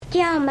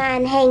Don't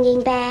mind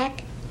hanging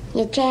back.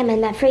 You're jamming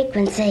my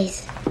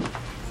frequencies.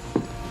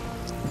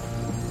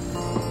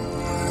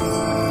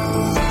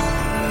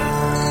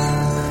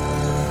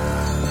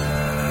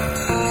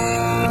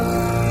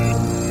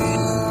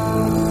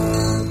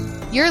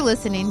 You're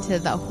listening to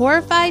the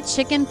Horrified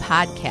Chicken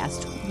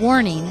Podcast.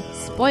 Warning,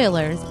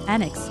 spoilers,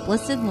 and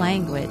explicit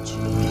language.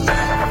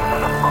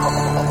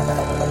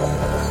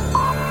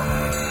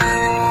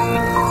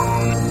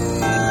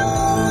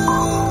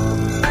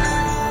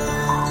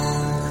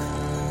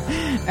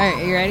 All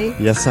right, you ready?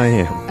 Yes, I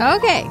am.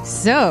 Okay,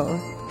 so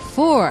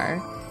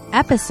for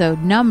episode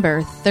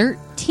number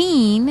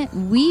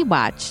 13, we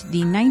watched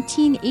the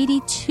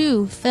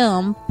 1982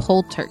 film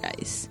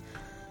Poltergeist.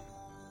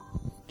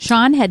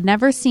 Sean had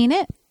never seen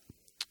it.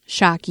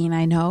 Shocking,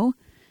 I know.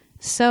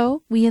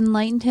 So we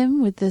enlightened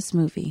him with this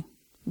movie.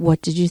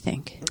 What did you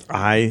think?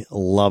 I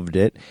loved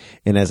it.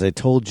 And as I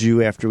told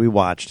you after we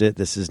watched it,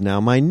 this is now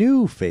my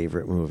new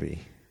favorite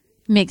movie.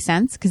 Makes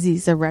sense because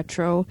he's a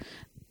retro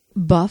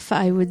buff,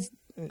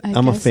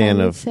 I'm a fan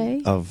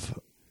of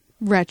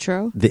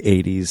retro. The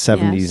 80s,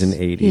 70s, Yes. and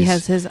 80s. He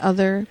has his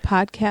other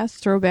podcast,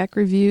 Throwback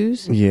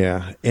Reviews.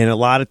 Yeah, and a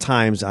lot of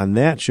times on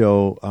that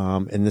show,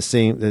 and the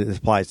same that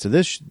applies to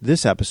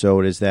this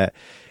episode is that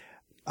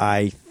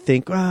I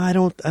think I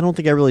don't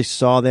think I really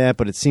saw that,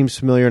 but it seems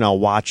familiar, and I'll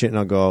watch it and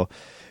I'll go,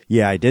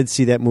 yeah, I did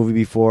see that movie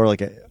before.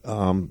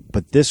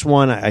 But this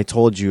one, I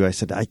told you, I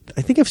said I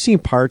think I've seen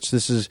parts.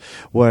 This is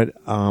what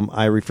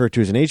I refer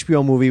to as an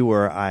HBO movie,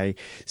 where I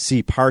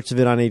see parts of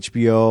it on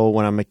HBO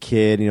when I'm a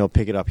kid.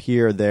 Pick it up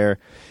here or there,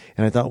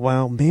 and I thought,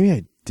 well, maybe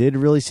I did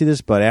really see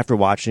this, but after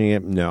watching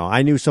it, no,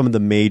 I knew some of the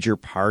major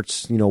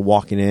parts,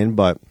 walking in,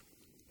 but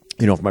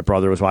if my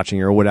brother was watching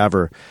it or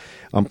whatever.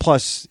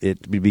 Plus,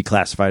 it would be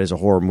classified as a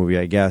horror movie,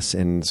 I guess,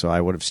 and so I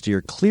would have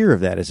steered clear of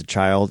that as a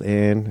child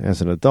and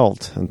as an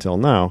adult until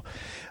now.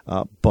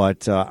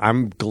 But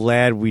I'm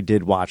glad we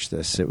did watch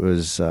this. It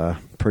was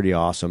pretty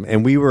awesome.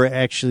 And we were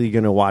actually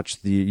going to watch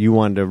you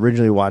wanted to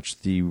originally watch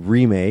the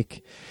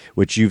remake,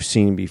 which you've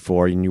seen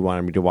before, and you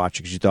wanted me to watch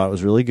it because you thought it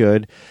was really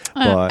good.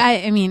 But,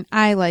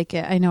 I like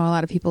it. I know a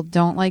lot of people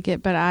don't like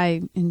it, but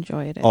I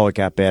enjoyed it. Oh, it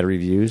got bad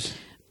reviews?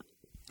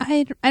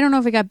 I don't know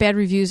if it got bad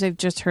reviews. I've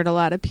just heard a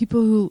lot of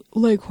people who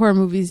like horror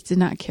movies did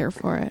not care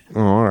for it.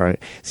 Oh, all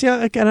right. See,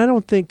 again, I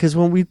don't think, because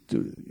when we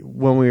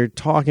were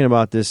talking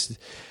about this,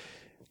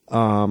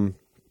 because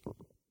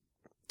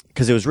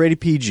it was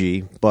rated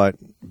PG, but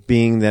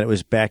being that it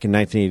was back in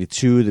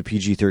 1982, the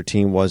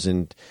PG-13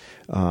 wasn't.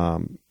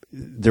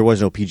 There was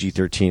no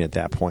PG-13 at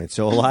that point,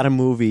 so a lot of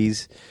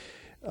movies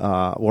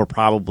were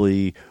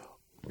probably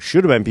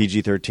should have been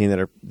PG-13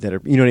 that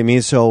are you know what I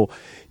mean. So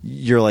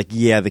you're like,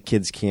 yeah, the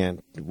kids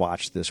can't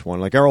watch this one.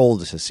 Like our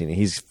oldest has seen it;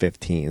 he's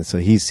 15, so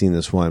he's seen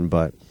this one.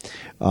 But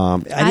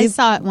I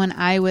saw it when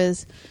I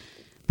was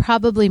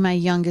probably my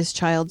youngest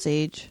child's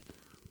age.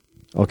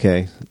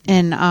 Okay,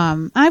 and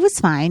I was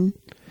fine,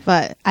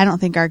 but I don't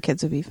think our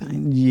kids would be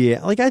fine.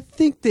 Yeah, like I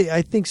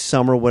think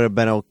Summer would have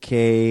been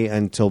okay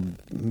until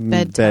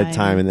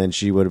bedtime, and then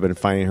she would have been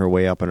finding her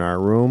way up in our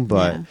room.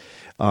 But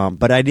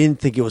but I didn't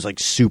think it was like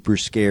super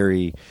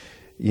scary,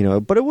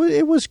 But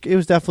it was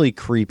definitely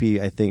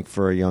creepy, I think,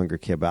 for a younger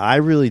kid. But I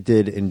really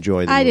did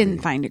enjoy the movie. I didn't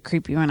find it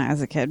creepy when I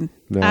was a kid.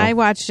 No. I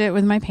watched it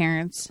with my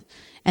parents.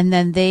 And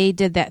then they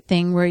did that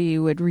thing where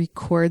you would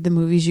record the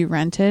movies you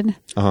rented.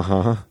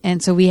 Uh-huh.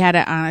 And so we had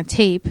it on a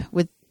tape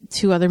with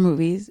 2 other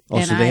movies. Oh,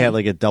 and so they had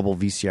like a double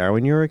VCR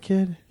when you were a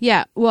kid?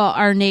 Yeah. Well,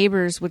 our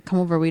neighbors would come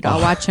over. We'd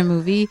all watch a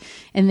movie,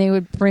 and they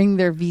would bring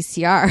their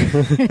VCR.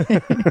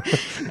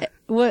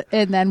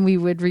 And then we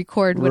would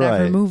record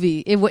whatever movie.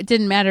 It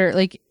didn't matter,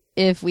 like,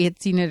 if we had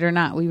seen it or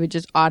not. We would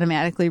just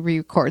automatically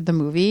record the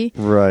movie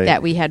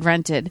that we had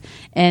rented.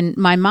 And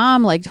my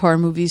mom liked horror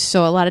movies,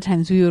 so a lot of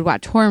times we would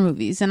watch horror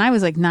movies. And I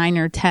was like 9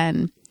 or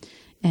 10.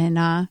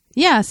 And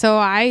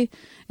so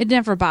it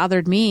never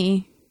bothered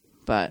me.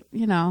 But,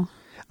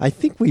 I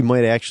think we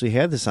might actually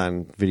have this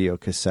on video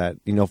cassette,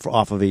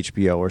 off of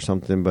HBO or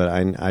something, but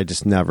I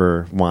just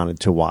never wanted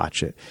to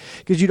watch it.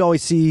 Because you'd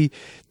always see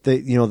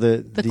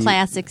the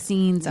classic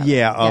scenes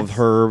of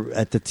her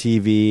at the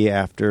TV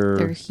after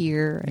they're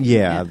here.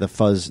 The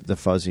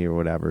fuzzy or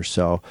whatever.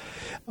 So,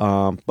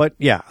 but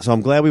yeah, so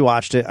I'm glad we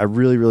watched it. I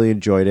really, really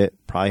enjoyed it.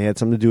 Probably had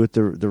something to do with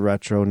the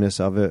retroness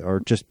of it,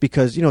 or just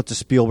because, it's a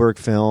Spielberg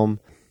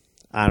film.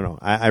 I don't know.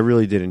 I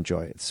really did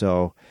enjoy it.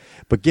 So,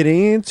 but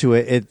getting into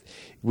it,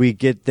 we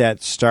get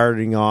that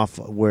starting off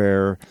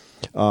where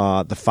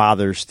the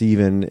father,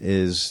 Stephen,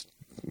 is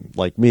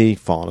like me,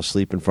 falling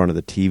asleep in front of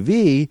the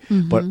TV.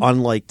 Mm-hmm. But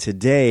unlike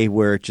today,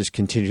 where it just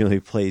continually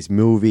plays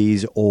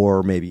movies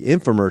or maybe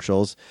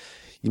infomercials,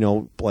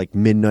 like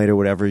midnight or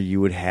whatever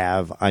you would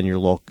have on your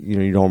local,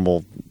 your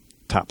normal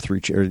top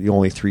 3 or the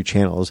only 3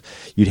 channels,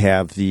 you'd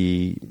have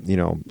the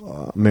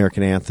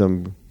American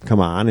anthem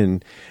come on,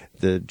 and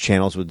the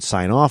channels would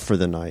sign off for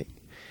the night.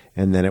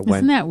 And then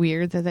Isn't that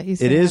weird that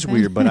used to It happen? is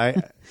weird,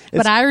 but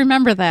but I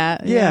remember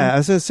that. Yeah, I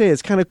was going to say,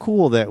 it's kind of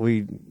cool that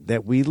we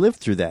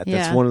lived through that.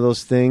 That's one of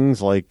those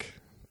things, like,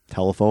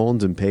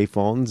 telephones and pay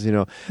phones,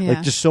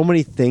 like just so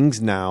many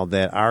things now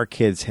that our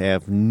kids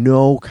have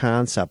no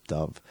concept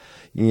of,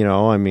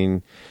 I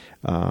mean,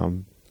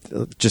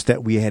 just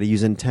that we had to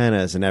use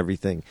antennas and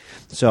everything.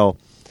 So,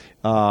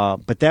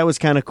 but that was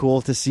kind of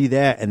cool to see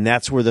that. And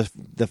that's where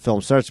the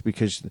film starts,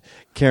 because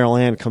Carol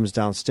Ann comes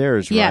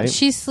downstairs, right? Yeah,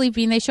 she's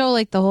sleeping. They show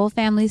like the whole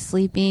family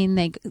sleeping.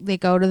 They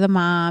go to the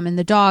mom and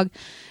the dog.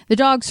 The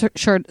dog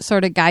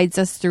sort of guides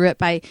us through it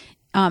by,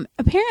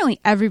 apparently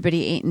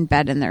everybody ate in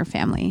bed in their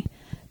family,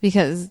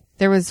 because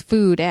there was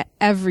food at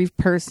every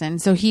person.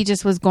 So he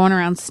just was going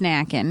around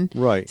snacking.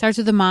 Right. Starts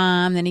with the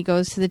mom, then he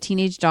goes to the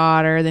teenage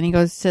daughter, then he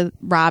goes to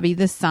Robbie,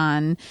 the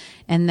son,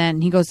 and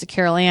then he goes to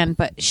Carol Ann.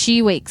 But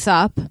she wakes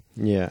up.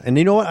 Yeah. And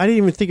you know what? I didn't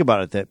even think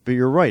about it, but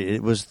you're right.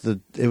 It was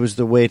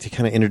the way to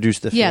kind of introduce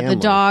the family. Yeah, the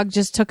dog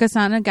just took us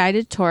on a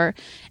guided tour.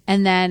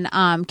 And then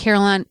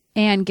Carol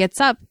Ann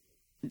gets up.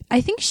 I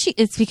think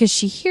it's because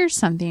she hears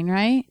something,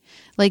 right?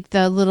 Like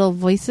the little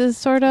voices,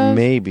 sort of.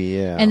 Maybe,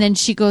 yeah. And then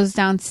she goes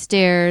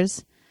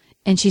downstairs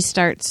and she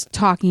starts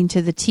talking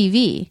to the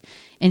TV,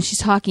 and she's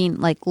talking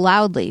like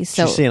loudly.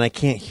 So she's saying, "I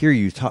can't hear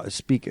you.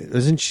 Speak."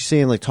 Isn't she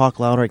saying like,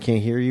 "Talk louder"? I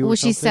can't hear you. Well,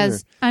 she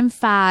says, "I'm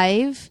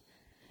 5."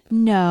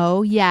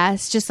 No,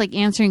 yes, just like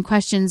answering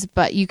questions,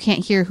 but you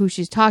can't hear who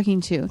she's talking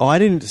to. Oh, I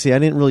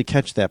didn't really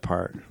catch that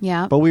part.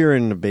 Yeah. But we were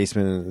in the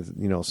basement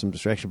and, some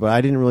distraction, but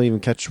I didn't really even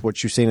catch what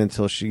she was saying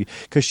until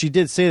because she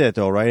did say that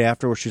though, right?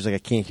 Afterwards, she was like, "I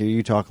can't hear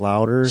you, talk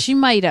louder." She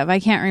might have. I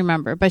can't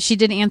remember, but she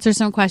did answer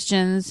some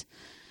questions.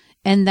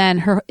 And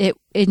then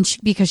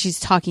because she's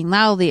talking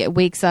loudly, it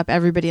wakes up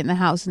everybody in the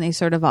house, and they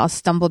sort of all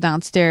stumble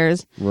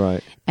downstairs.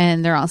 Right.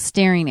 And they're all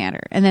staring at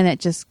her. And then it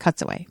just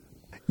cuts away.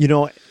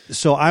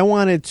 So I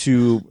wanted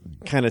to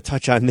kind of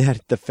touch on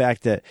that, the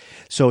fact that,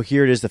 so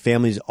here it is, the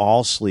family's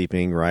all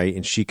sleeping, right?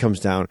 And she comes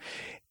down.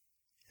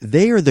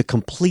 They are the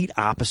complete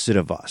opposite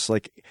of us.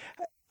 Like,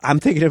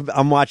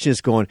 I'm watching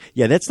this going,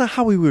 yeah, that's not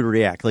how we would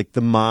react. Like,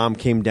 the mom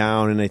came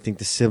down, and I think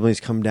the siblings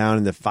come down,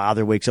 and the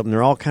father wakes up, and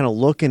they're all kind of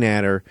looking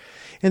at her,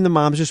 and the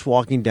mom's just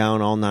walking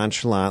down all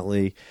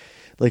nonchalantly.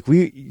 Like,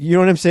 you know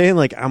what I'm saying?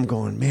 Like, I'm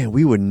going, man,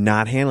 we would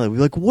not handle it. We're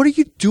like, what are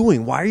you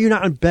doing? Why are you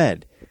not in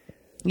bed?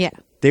 Yeah.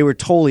 They were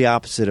totally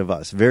opposite of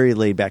us, very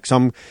laid back.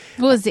 So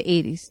what was the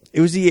 80s? It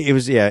was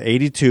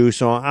 82.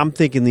 So I'm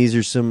thinking these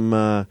are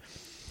some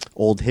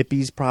old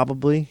hippies,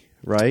 probably,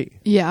 right?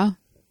 Yeah.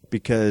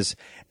 Because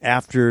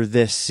after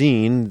this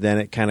scene, then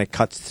it kind of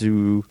cuts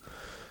to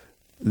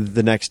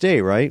the next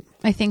day, right?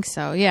 I think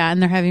so. Yeah, and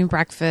they're having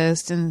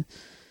breakfast, and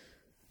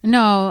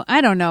no,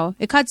 I don't know.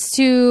 It cuts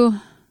to.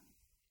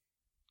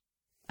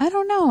 I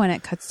don't know when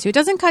it cuts to. It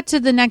doesn't cut to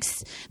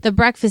the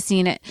breakfast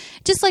scene. It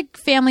just like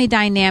family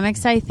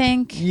dynamics, I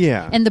think.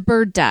 Yeah. And the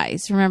bird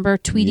dies. Remember,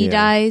 Tweety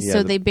dies,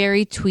 so they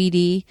bury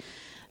Tweety,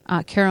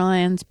 Carol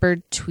Ann's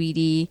bird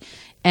Tweety,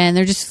 and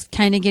they're just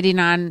kind of getting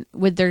on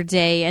with their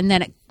day. And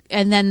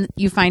then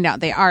you find out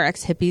they are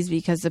ex-hippies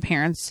because the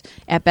parents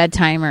at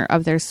bedtime are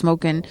up there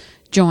smoking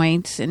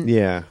joints, and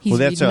he's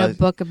reading a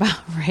book about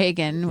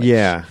Reagan, which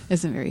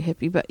isn't very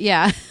hippie, but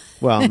yeah.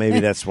 Well, maybe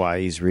that's why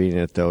he's reading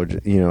it, though.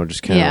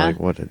 Just kind of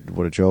like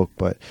what a joke,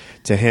 but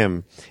to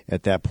him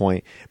at that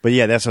point. But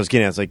yeah, that's what I was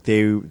getting at. It's like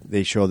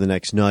they show the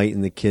next night,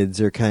 and the kids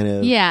are kind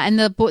of and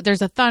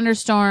there's a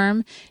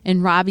thunderstorm,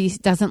 and Robbie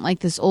doesn't like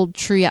this old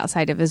tree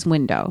outside of his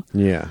window.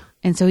 Yeah.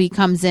 And so he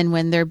comes in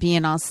when they're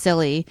being all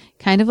silly,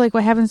 kind of like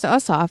what happens to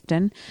us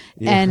often,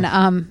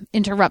 and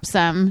interrupts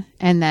them,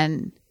 and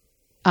then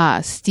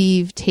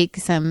Steve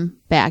takes him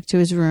back to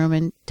his room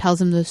and tells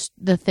him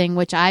the thing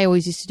which I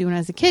always used to do when I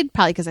was a kid,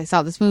 probably because I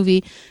saw this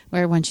movie,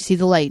 where once you see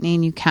the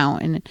lightning, you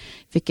count, and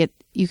if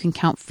you can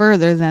count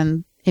further,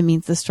 then it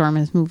means the storm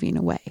is moving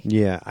away.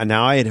 Yeah, and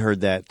now I had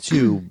heard that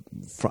too.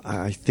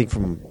 I think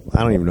from,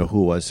 I don't even know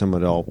who it was, some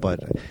adult, but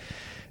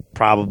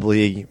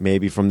probably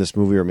maybe from this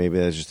movie, or maybe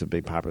that's just a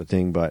big popular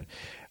thing. But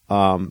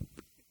I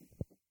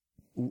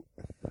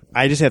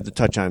just have to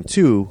touch on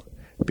too,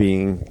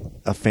 being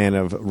a fan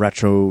of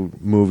retro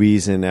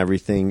movies and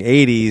everything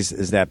 80s,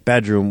 is that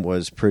bedroom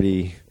was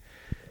pretty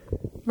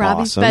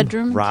Robbie's awesome.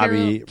 Bedroom.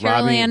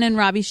 Carol Ann and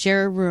Robbie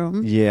share a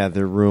room. Yeah,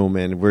 their room,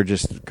 and we're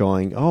just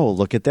going, oh,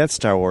 look at that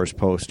Star Wars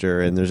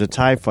poster, and there's a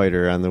TIE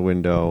fighter on the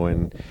window,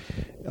 and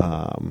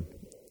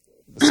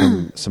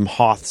some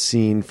Hoth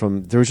scene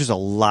from. There was just a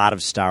lot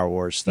of Star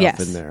Wars stuff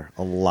in there,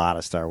 a lot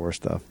of Star Wars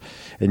stuff.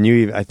 And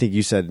I think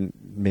you said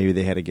maybe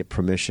they had to get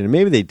permission,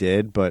 maybe they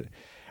did, but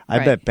I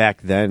bet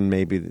back then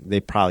maybe they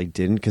probably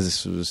didn't, because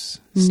this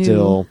was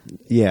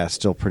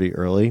still pretty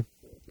early.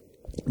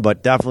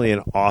 But definitely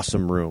an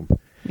awesome room.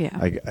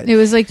 Yeah, it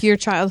was like your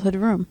childhood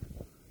room.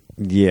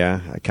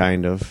 Yeah,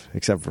 kind of.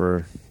 Except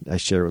for I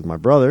shared it with my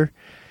brother.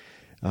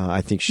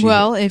 I think she.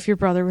 Well, if your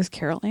brother was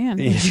Carol Ann,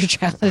 it was your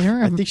childhood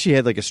room. I think she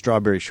had like a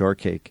strawberry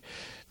shortcake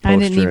poster. I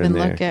didn't even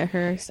look at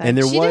her side.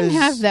 And she didn't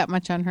have that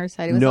much on her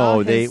side. It was all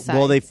his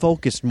side. They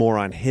focused more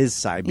on his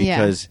side,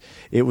 because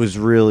it was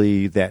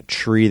really that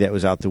tree that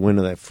was out the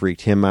window that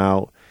freaked him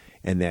out,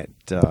 and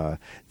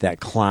that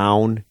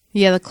clown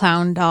Yeah, the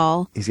clown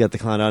doll. He's got the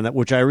clown doll,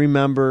 which I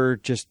remember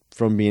just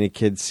from being a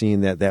kid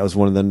seeing that. That was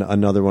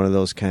another one of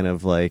those kind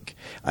of like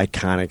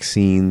iconic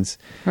scenes,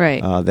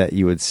 right? That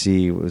you would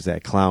see was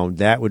that clown.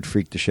 That would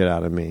freak the shit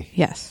out of me.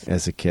 Yes,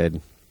 as a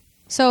kid.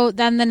 So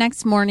then the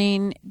next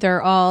morning,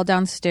 they're all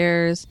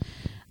downstairs.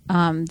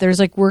 There's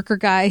like worker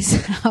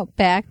guys out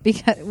back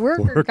because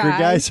worker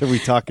guys. Are we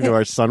talking to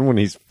our son when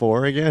he's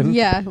 4 again?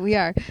 Yeah, we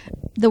are.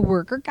 The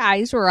worker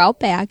guys were out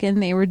back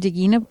and they were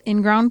digging an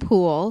in-ground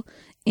pool.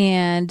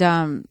 And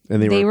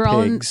they were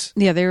pigs.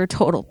 They were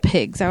total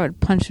pigs. I would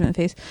punch them in the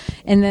face.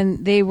 And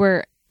then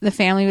the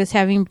family was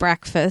having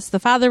breakfast. The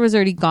father was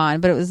already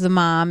gone, but it was the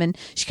mom, and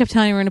she kept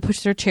telling everyone to push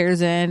their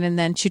chairs in, and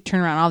then she'd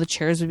turn around, all the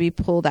chairs would be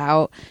pulled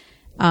out.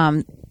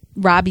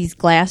 Robbie's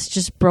glass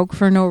just broke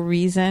for no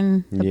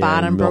reason. The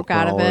bottom broke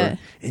out of it.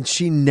 And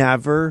she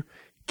never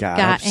got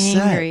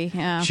upset. Angry.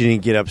 Yeah. She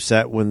didn't get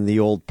upset when the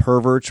old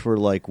perverts were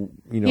like,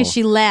 Yeah,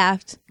 she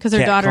laughed because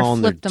her daughter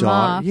flipped them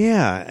off.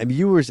 Yeah. I mean,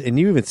 you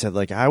even said,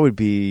 like, I would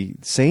be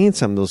saying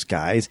some of those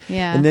guys.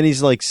 Yeah. And then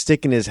he's like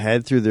sticking his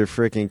head through their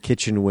freaking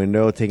kitchen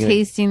window,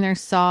 tasting their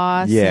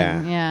sauce.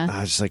 Yeah. Yeah.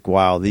 I was just like,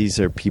 wow, these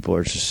people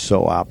are just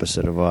so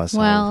opposite of us.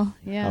 Well,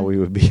 how we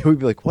would be. We'd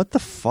be like, what the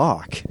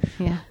fuck?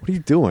 Yeah. What are you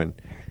doing?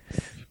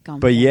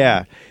 But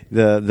yeah,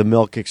 the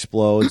milk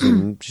explodes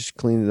and just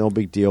clean, no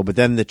big deal. But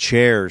then the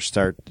chairs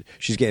start.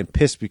 She's getting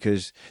pissed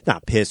because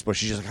not pissed, but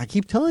she's just like, I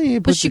keep telling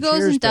you. But she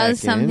goes and does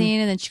something,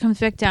 and then she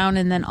comes back down,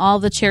 and then all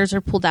the chairs are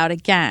pulled out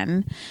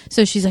again.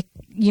 So she's like,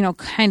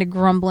 kind of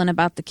grumbling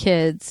about the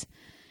kids,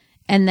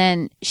 and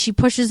then she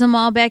pushes them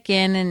all back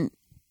in, and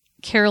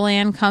Carol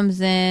Ann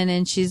comes in,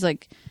 and she's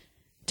like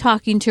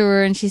talking to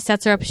her, and she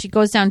sets her up. She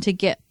goes down to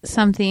get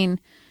something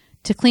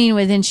to clean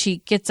with, and she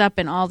gets up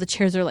and all the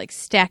chairs are like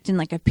stacked in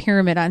like a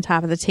pyramid on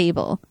top of the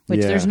table,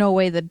 which there's no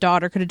way the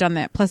daughter could have done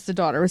that. Plus the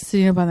daughter was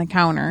sitting up on the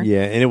counter.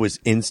 Yeah, and it was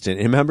instant.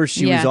 And remember,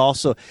 she was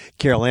also,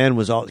 Carol Ann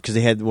was all, because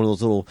they had one of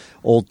those little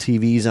old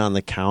TVs on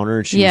the counter,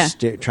 and she was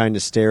trying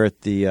to stare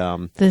at the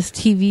the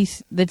TV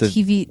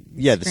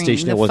screen,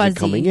 station that wasn't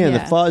coming in, the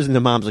fuzz, and the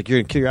mom's like, you're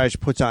gonna kill your eyes. She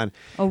puts on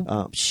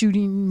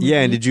shooting movie.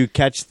 Yeah. And did you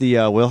catch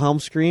the Wilhelm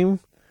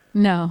scream?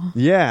 No.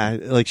 Yeah,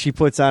 like she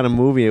puts on a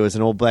movie. It was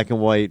an old black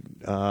and white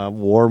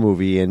war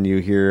movie, and you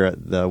hear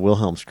the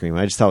Wilhelm scream.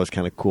 I just thought it was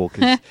kind of cool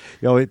because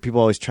people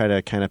always try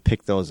to kind of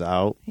pick those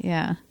out.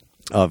 Yeah.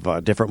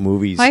 Of different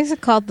movies. Why is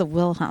it called the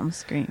Wilhelm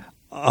scream?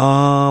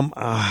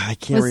 I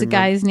can't remember. Was the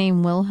guy's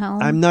name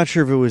Wilhelm? I'm not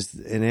sure if it was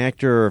an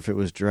actor or if it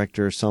was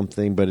director or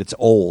something, but it's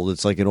old.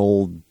 It's like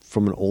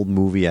from an old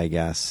movie, I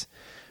guess.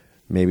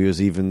 Maybe it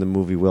was even the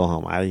movie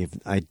Wilhelm.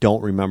 I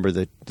don't remember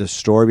the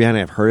story behind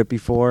it. I've heard it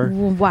before.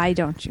 Well, why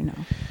don't you know?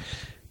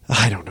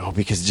 I don't know,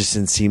 because it just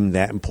didn't seem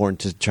that important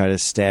to try to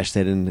stash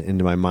that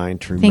into my mind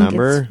to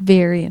remember. I think it's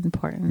very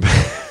important.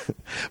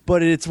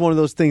 But it's one of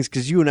those things,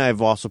 because you and I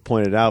have also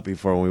pointed out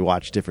before when we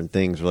watch different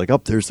things, we're like,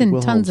 oh, there's the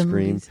Wilhelm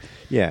scream.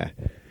 Yeah.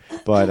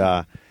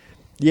 But,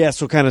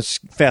 so kind of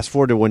fast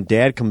forward to when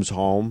Dad comes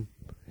home.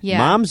 Yeah.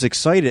 Mom's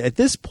excited. At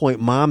this point,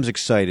 Mom's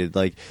excited.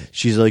 Like,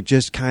 she's like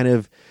just kind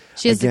of...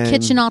 She has the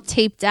kitchen all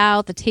taped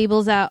out, the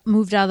table's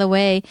moved out of the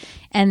way,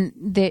 and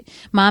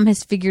Mom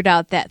has figured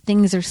out that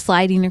things are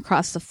sliding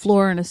across the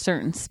floor in a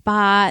certain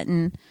spot,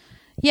 and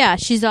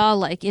she's all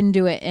like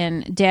into it,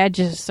 and Dad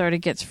just sort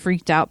of gets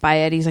freaked out by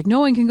it. He's like, no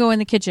one can go in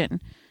the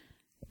kitchen.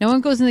 No one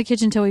goes in the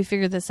kitchen until we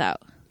figure this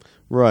out.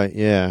 Right,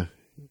 yeah.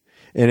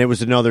 And it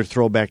was another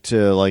throwback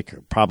to like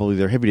probably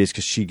their hippie days,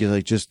 because she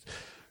like just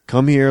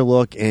come here,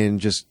 look,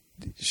 and just...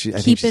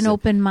 keep an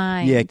open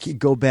mind. Yeah,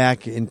 go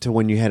back into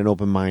when you had an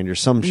open mind or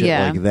some shit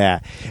like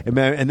that.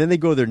 And then they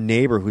go to their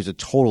neighbor, who's a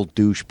total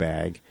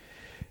douchebag.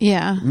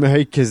 Yeah,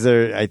 right. Because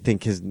I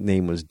think his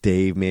name was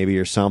Dave, maybe,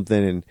 or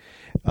something.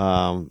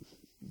 And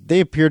they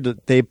appeared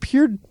kind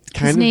of.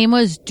 His name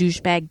was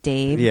Douchebag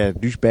Dave. Yeah,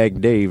 Douchebag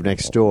Dave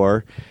next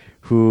door.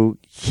 Who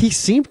he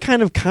seemed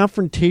kind of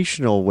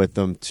confrontational with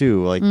them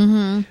too. Like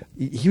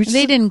he was.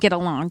 They didn't get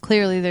along.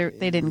 Clearly,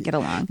 they didn't get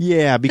along.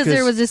 Yeah, because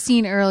there was a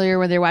scene earlier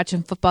where they're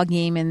watching a football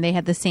game and they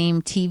had the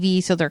same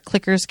TV, so their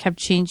clickers kept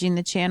changing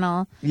the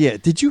channel. Yeah.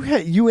 Did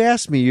you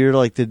asked me? You're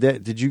like,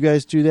 did you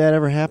guys do that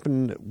ever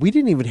happen? We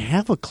didn't even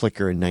have a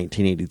clicker in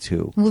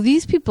 1982. Well,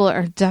 these people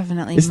are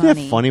definitely. Isn't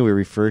that funny? We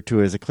refer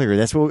to it as a clicker.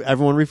 That's what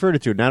everyone referred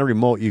it to. Not a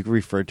remote. You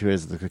refer to it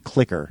as the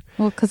clicker.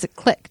 Well, because it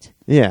clicked.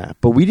 Yeah,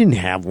 but we didn't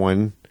have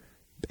one.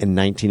 In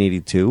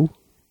 1982?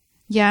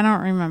 Yeah, I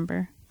don't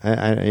remember.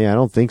 I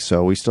don't think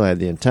so. We still had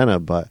the antenna,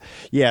 but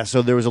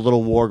so there was a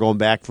little war going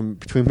back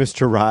between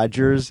Mr.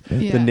 Rogers,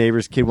 the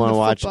neighbor's kid wanted to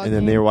watch, and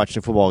then they were watching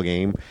a football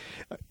game,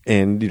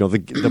 and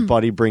the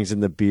buddy brings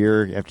in the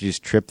beer after he's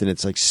tripped, and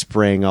it's like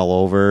spraying all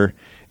over,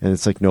 and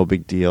it's like no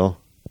big deal.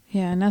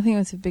 Yeah, nothing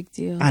was a big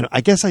deal.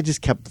 I guess I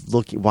just kept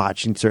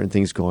watching certain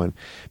things going,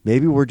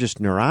 maybe we're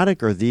just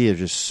neurotic or they are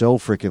just so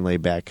freaking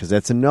laid back. Because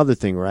that's another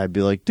thing where I'd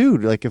be like,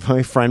 dude, like if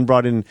my friend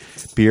brought in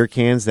beer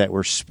cans that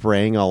were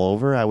spraying all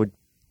over,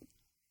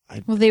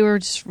 Well, they were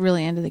just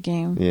really into the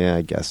game. Yeah,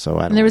 I guess so.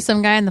 And there was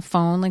some guy on the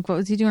phone. Like, what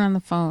was he doing on the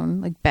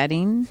phone? Like,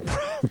 betting?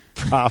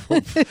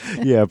 Probably.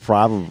 Yeah,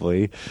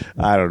 probably.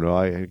 I don't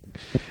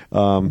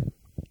know.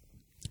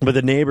 But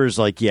the neighbors,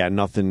 like, yeah,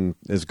 nothing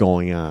is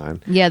going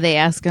on. Yeah, they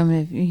asked him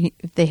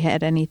if they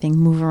had anything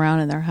move around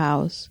in their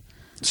house.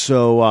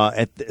 So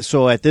at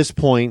this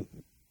point,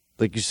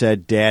 like you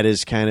said, Dad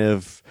is kind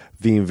of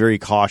being very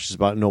cautious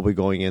about nobody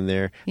going in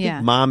there. Yeah.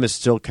 Mom is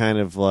still kind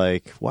of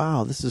like,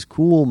 wow, this is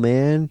cool,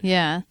 man.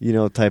 Yeah.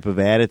 Type of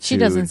attitude. She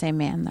doesn't say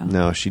man, though.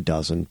 No, she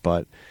doesn't.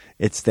 But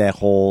it's that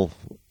whole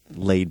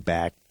laid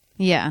back.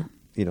 Yeah.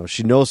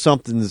 She knows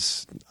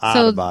something's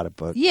odd about it.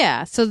 But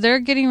yeah. So they're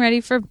getting ready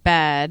for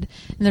bed.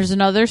 And there's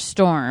another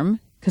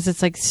storm. Because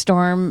it's like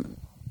storm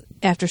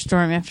after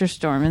storm after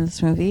storm in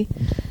this movie.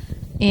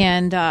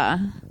 And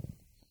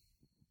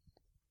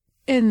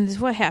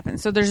what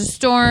happens? So there's a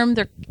storm.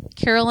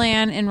 Carol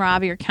Ann and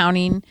Robbie are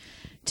counting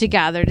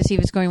together to see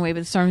if it's going away, but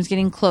the storm's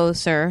getting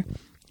closer.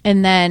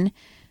 And then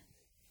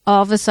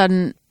all of a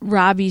sudden,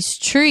 Robbie's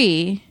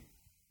tree,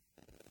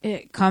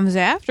 it comes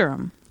after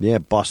him. Yeah,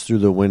 busts through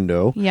the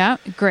window. Yeah,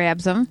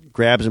 grabs him.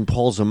 Grabs and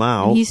pulls him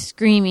out. And he's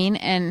screaming,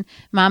 and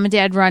Mom and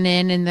Dad run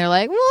in, and they're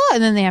like, "What?"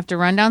 And then they have to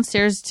run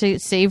downstairs to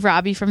save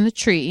Robbie from the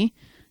tree.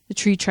 The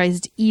tree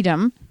tries to eat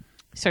him.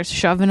 Starts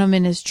shoving him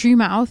in his tree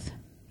mouth.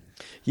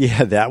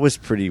 Yeah, that was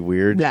pretty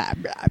weird. Blah,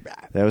 blah, blah.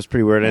 That was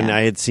pretty weird. Yeah. And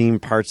I had seen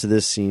parts of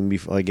this scene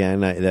before.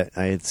 Again,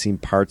 I had seen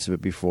parts of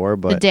it before.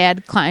 But the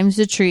dad climbs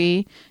the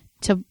tree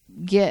to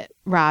get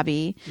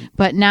Robbie,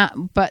 but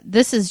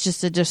this is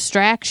just a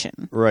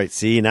distraction. Right.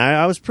 See, and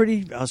I was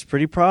pretty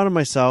proud of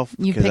myself.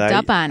 You picked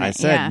up on it. I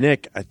said, yeah.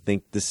 Nick, I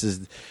think this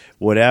is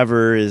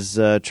whatever is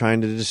trying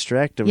to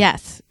distract him.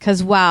 Yes,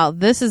 because while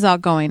this is all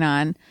going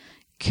on,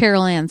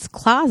 Carol Ann's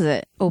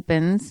closet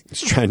opens.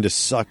 It's trying to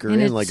suck her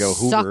in like a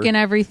Hoover. Sucking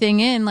everything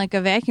in like a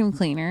vacuum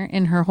cleaner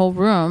in her whole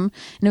room.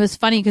 And it was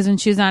funny because when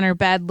she was on her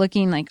bed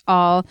looking like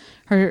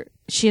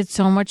she had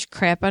so much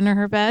crap under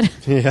her bed.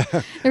 Yeah.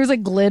 There was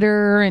like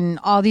glitter and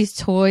all these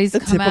toys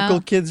come out.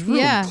 Typical kid's room.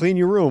 Yeah. Clean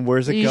your room.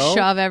 Where's it you go? You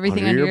shove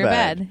everything under your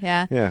bed.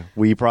 Yeah. Yeah.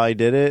 We probably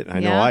did it. I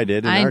know I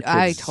did. And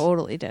I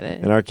totally did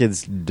it. And our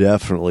kids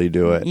definitely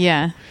do it.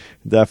 Yeah.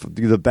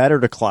 The better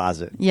the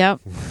closet.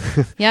 Yep.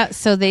 Yeah.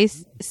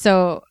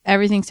 So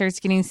everything starts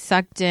getting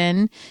sucked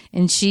in,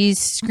 and she's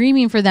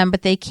screaming for them,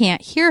 but they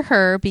can't hear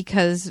her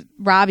because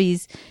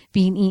Robbie's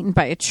being eaten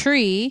by a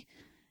tree.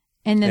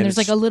 And then there's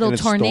like a little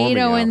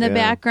tornado in the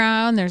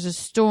background. There's a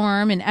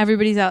storm, and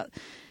everybody's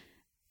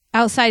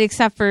outside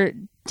except for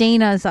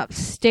Dana's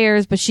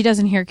upstairs, but she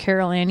doesn't hear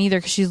Carol Ann either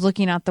because she's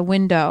looking out the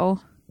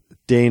window.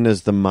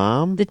 Dana's the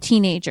mom? The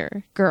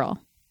teenager girl.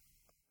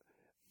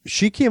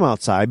 She came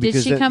outside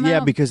because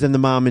because then the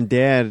mom and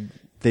dad,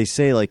 they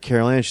say like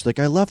Carol Ann, she's like,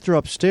 I left her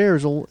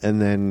upstairs, and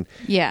then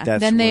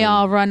then they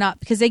all run up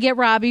because they get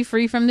Robbie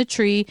free from the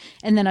tree,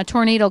 and then a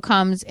tornado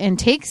comes and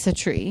takes the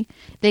tree.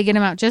 They get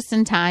him out just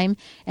in time,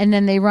 and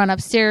then they run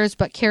upstairs,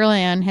 but Carol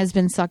Ann has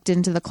been sucked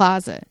into the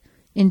closet,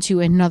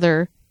 into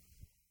another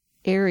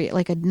area,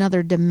 like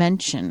another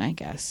dimension, I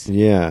guess.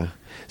 Yeah.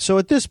 So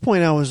at this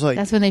point, I was like...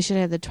 That's when they should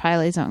have the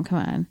Twilight Zone come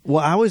on.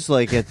 Well, I was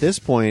like, at this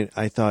point,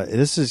 I thought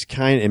this is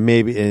and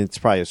it's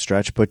probably a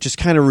stretch, but just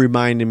kind of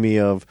reminded me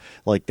of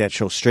like that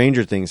show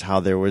Stranger Things, how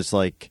there was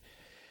like...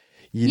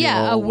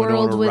 a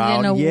world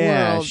within a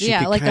world.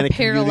 Yeah, like a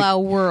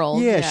parallel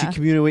world. Yeah, she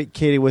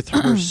communicated with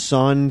her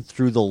son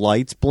through the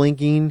lights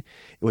blinking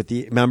with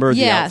the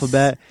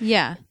alphabet.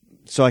 Yeah.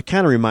 So it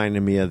kind of reminded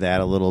me of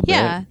that a little bit.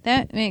 Yeah,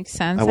 that makes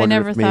sense. I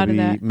never thought of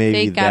that.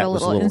 Maybe they got a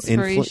little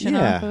inspiration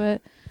off of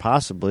it.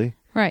 Possibly.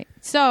 Right.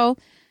 So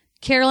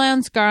Carol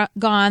Ann's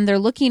gone. They're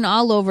looking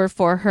all over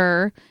for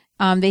her.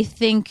 They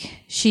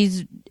think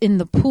she's in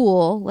the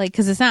pool, like,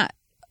 because it's not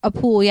a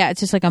pool. Yeah, it's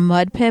just like a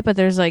mud pit, but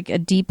there's like a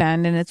deep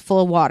end and it's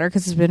full of water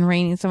because it's been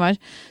raining so much.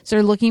 So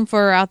they're looking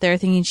for her out there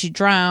thinking she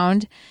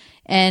drowned.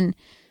 And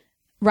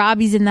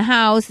Robbie's in the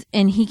house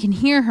and he can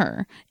hear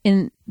her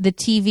in the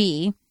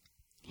TV.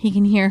 He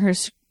can hear her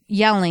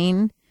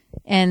yelling.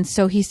 And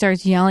so he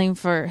starts yelling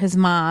for his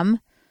mom.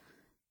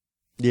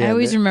 Yeah, I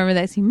always remember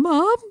that scene.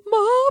 Mom,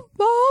 mom,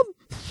 mom.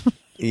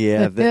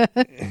 Yeah,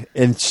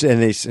 and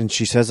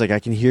she says like, I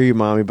can hear you,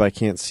 mommy, but I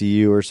can't see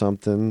you or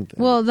something.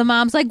 Well, the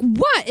mom's like,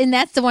 what? And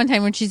that's the one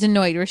time when she's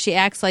annoyed, where she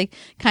acts like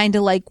kind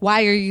of like,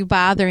 why are you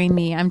bothering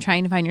me? I'm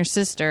trying to find your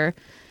sister.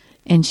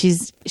 And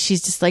she's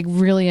just like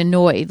really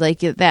annoyed, like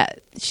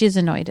that. She's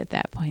annoyed at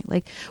that point,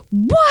 like,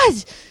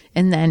 what?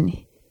 And then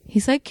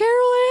he's like,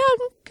 Carol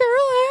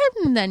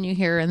Ann, and then you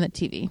hear her in the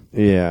TV.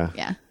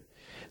 Yeah.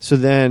 So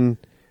then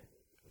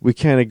we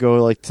kind of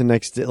go like to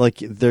next, like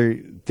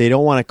they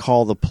don't want to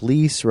call the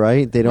police,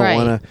 right? They don't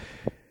want to,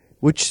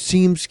 which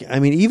seems,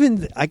 I mean,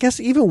 even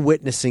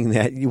witnessing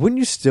that, wouldn't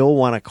you still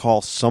want to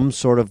call some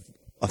sort of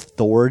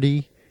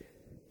authority?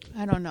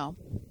 I don't know.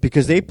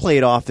 Because they play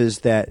it off as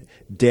that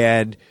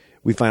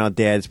we find out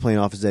Dad's playing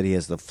off as that he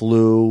has the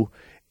flu.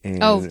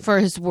 And, for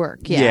his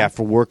work, yeah. Yeah,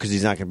 for work, because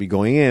he's not going to be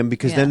going in.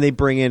 Because then they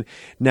bring in,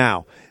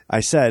 now,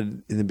 I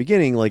said in the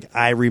beginning, like,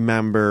 I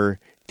remember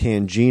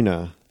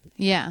Tangina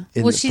Yeah.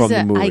 Well, she's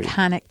an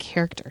iconic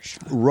character.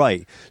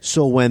 Right.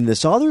 So when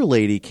this other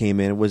lady came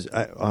in, was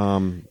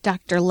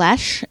Dr.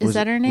 Lesh, is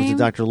that her name? Was it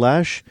Dr.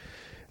 Lesh?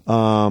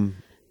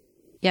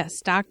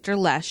 Yes, Dr.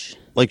 Lesh.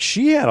 Like,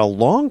 she had a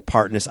long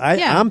part in this.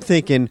 I'm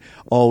thinking,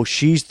 oh,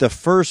 she's the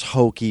first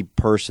hokey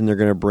person they're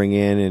going to bring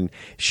in, and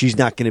she's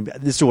not going to be.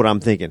 This is what I'm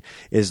thinking,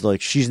 is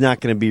like, she's not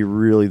going to be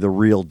really the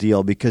real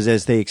deal, because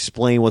as they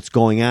explain what's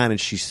going on and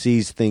she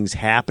sees things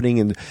happening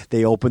and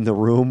they open the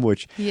room,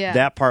 which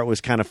that part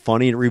was kind of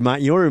funny. You know what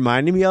it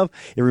reminded me of?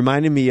 It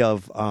reminded me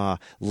of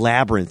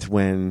Labyrinth,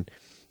 when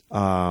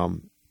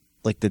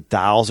like the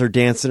dolls are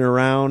dancing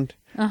around.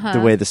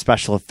 The way the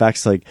special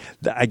effects, like,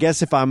 I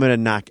guess if I'm going to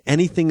knock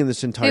anything in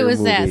this entire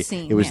movie, that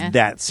scene, it was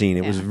that scene.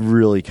 It was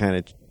really kind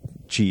of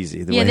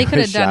cheesy. The way they could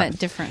have done shot. It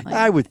differently.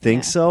 I would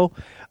think so.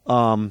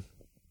 But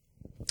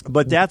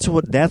that's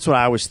what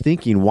I was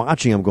thinking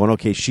watching. I'm going,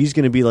 okay, she's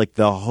going to be like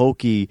the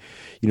hokey,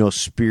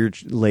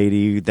 spiritual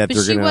lady that but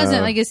they're going to. She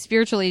wasn't like a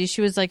spiritual lady.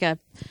 She was like a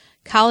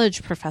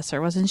college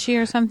professor, wasn't she,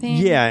 or something?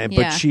 Yeah,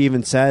 but she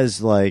even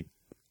says, like,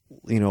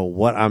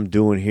 what I'm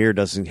doing here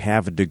doesn't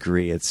have a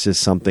degree. It's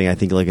just something, I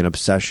think, like an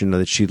obsession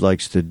that she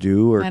likes to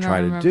do or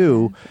try to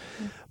do.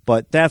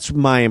 But that's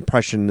my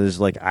impression, is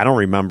like, I don't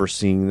remember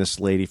seeing this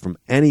lady from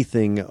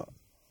anything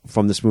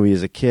from this movie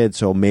as a kid.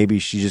 So maybe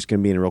she's just going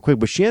to be in it real quick.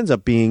 But she ends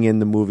up being in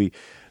the movie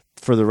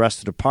for the rest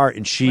of the part.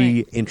 And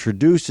she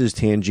introduces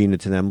Tangina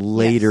to them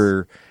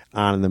later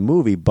on in the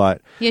movie.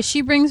 But yeah,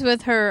 she brings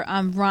with her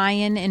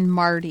Ryan and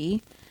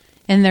Marty.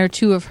 And they're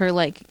two of her,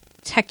 like,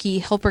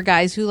 techie helper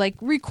guys who, like,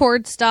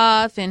 record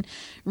stuff and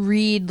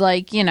read,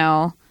 like,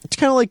 it's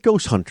kind of like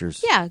ghost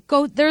hunters. Yeah,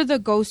 they're the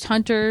ghost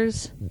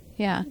hunters.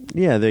 Yeah.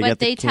 Yeah, but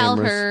they tell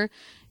her,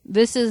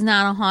 this is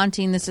not a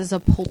haunting, this is a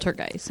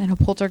poltergeist. And a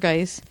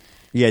poltergeist.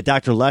 Yeah,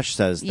 Dr. Lesh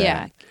says that.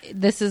 Yeah,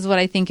 this is what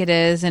I think it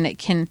is, and it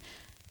can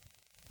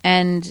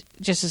end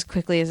just as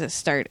quickly as it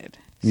started.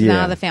 So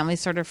now the family's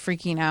sort of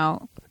freaking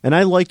out. And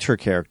I liked her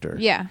character.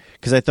 Yeah.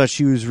 Because I thought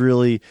she was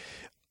really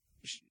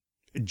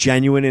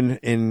genuine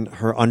in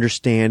her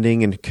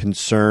understanding and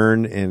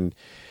concern, and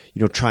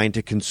trying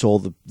to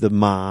console the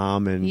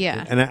mom, and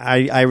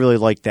I really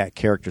liked that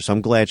character, so I'm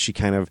glad she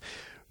kind of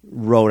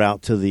rode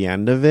out to the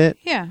end of it.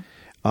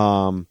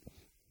 And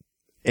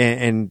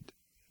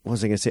what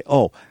was I going to say?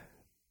 Oh,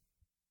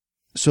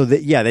 so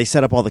they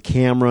set up all the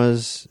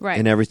cameras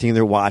and everything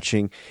they're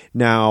watching.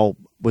 Now,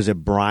 was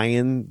it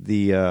Brian,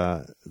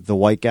 the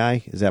white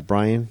guy? Is that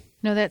Brian?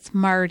 No, that's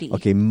Marty.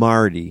 Okay,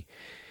 Marty.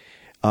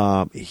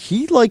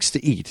 He likes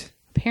to eat.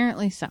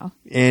 Apparently so.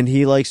 And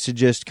he likes to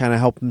just kind of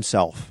help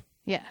himself.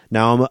 Yeah.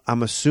 Now,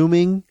 I'm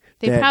assuming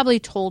they probably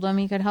told him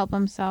he could help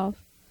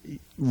himself.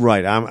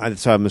 Right.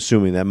 So I'm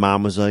assuming that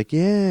mom was like,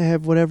 yeah,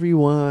 have whatever you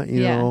want,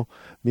 you know,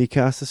 mi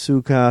casa,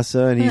 su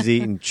casa. And he's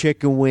eating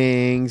chicken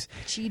wings.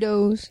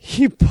 Cheetos.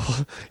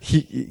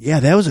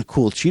 That was a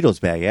cool Cheetos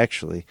bag,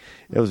 actually.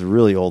 It was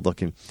really old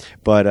looking.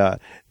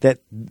 But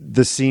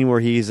the scene where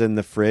he's in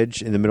the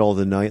fridge in the middle of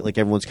the night, like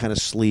everyone's kind of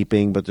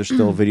sleeping, but they're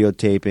still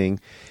videotaping,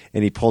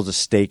 and he pulls a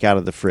steak out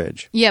of the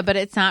fridge. Yeah, but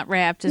it's not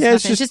wrapped.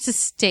 It's just a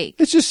steak.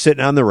 It's just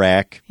sitting on the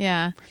rack.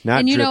 Yeah.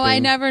 Not dripping. I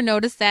never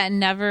noticed that,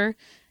 and never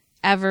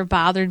ever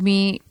bothered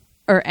me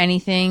or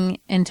anything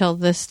until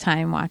this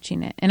time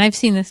watching it. And I've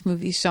seen this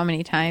movie so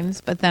many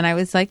times, but then I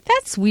was like,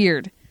 that's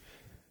weird.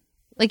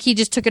 Like, he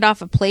just took it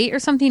off a plate or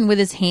something with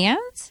his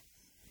hands?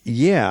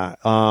 Yeah.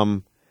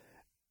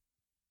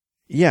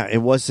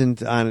 It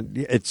wasn't on.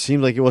 It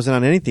seemed like it wasn't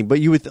on anything.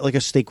 But you would like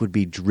a steak would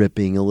be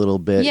dripping a little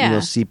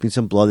bit, seeping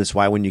some blood. That's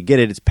why when you get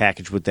it, it's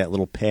packaged with that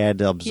little pad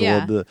to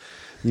absorb the,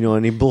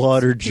 any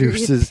blood or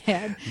juices.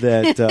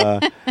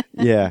 That,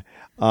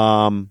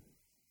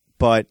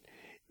 but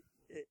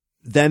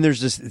then there's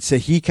this. So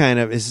he kind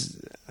of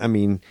is. I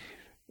mean,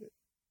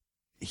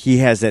 he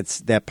has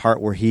that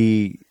part where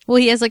he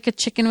has like a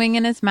chicken wing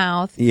in his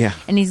mouth. Yeah,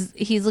 and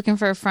he's looking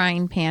for a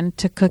frying pan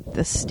to cook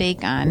the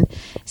steak on.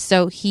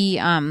 So he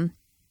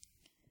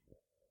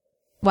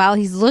while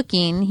he's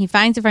looking, he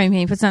finds a frying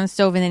pan, he puts it on the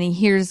stove, and then he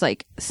hears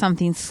like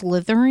something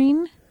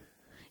slithering.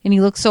 And he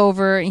looks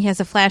over, and he has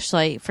a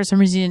flashlight. For some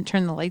reason, he didn't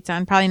turn the lights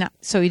on. Probably not,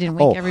 so he didn't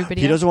wake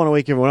everybody up. He doesn't want to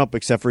wake everyone up,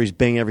 except for he's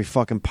banging every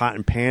fucking pot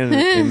and pan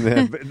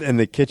in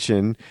the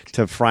kitchen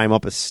to fry him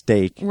up a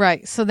steak.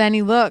 Right. So then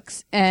he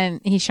looks,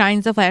 and he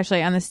shines the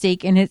flashlight on the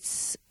steak, and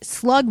it's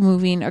slug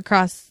moving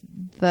across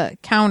the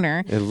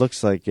counter. It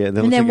looks like it.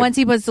 And then once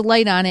he puts the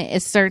light on it,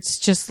 it starts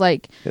just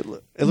like it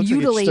looks like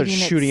it starts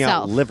shooting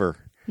out liver.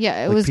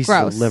 Yeah, it was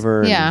gross. Of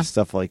liver and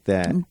stuff like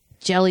that. And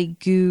jelly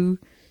goo.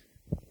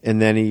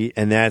 And then he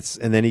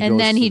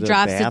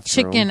drops the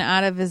chicken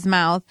out of his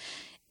mouth,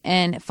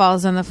 and it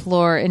falls on the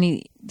floor, and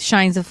he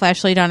shines a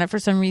flashlight on it for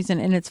some reason,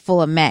 and it's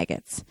full of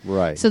maggots.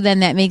 Right. So then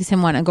that makes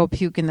him want to go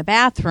puke in the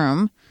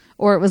bathroom,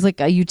 or it was like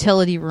a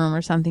utility room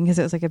or something, because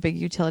it was like a big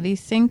utility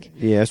sink.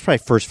 Yeah, it's probably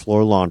first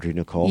floor laundry,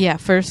 Nicole. Yeah,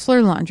 first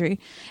floor laundry.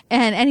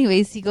 And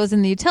anyways, he goes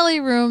in the utility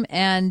room,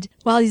 and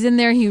while he's in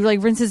there, he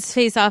like rinses his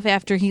face off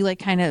after he like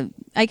kind of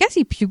I guess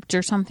he puked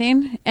or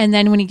something. And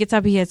then when he gets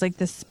up, he has like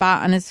this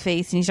spot on his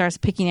face and he starts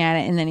picking at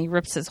it and then he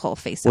rips his whole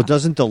face off. Well,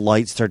 doesn't the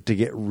light start to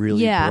get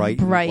really bright.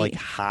 And, like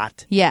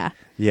hot? Yeah.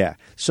 Yeah.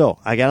 So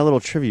I got a little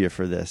trivia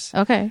for this.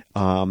 Okay.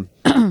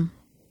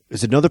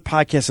 There's another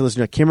podcast I listen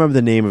to. I can't remember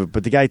the name of it,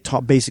 but the guy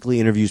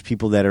basically interviews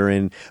people that are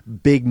in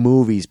big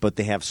movies, but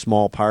they have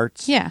small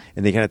parts. Yeah.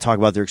 And they kind of talk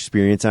about their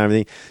experience and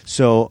everything.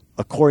 So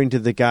according to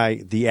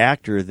the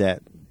actor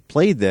that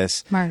played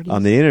this, Marty.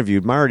 They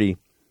interviewed Marty.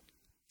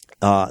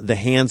 The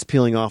hands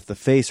peeling off the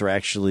face are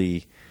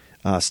actually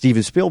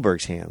Steven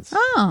Spielberg's hands.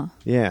 Oh.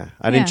 Yeah.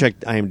 I didn't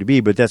check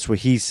IMDb, but that's what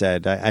he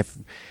said. I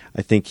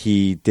think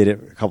he did it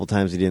a couple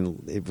times.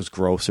 It was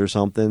gross or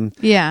something.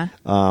 Yeah.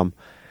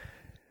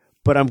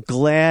 But I'm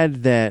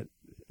glad that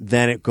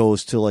then it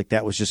goes to like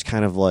that was just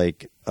kind of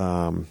like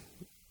a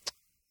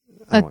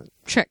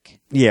trick.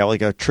 Yeah,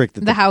 like a trick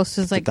that the house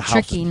was like the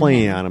house was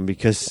playing on him,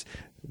 because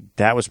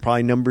that was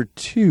probably number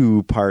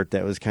 2 part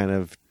that was kind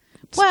of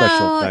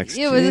special effects.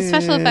 It was the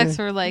special effects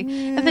were like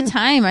at the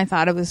time I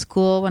thought it was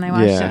cool when I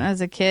watched it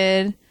as a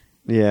kid.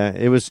 Yeah,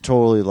 it was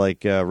totally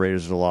like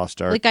Raiders of the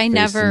Lost Ark. Like I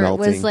never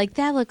was like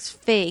that looks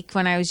fake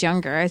when I was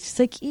younger. I was just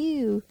like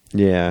ew.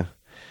 Yeah.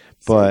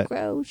 But so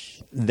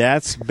gross.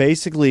 That's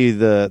basically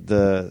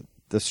the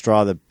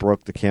straw that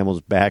broke the camel's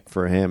back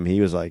for him.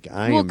 He was like,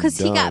 I am done. Because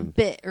he got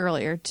bit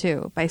earlier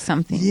too by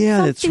something.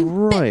 Yeah, that's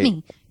right. Bit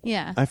me.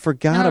 Yeah, I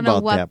forgot I don't know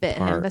about what that bit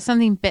part. him, but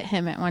something bit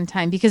him at one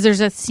time because there's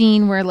a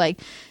scene where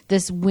like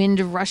this wind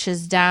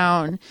rushes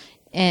down,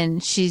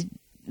 and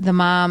the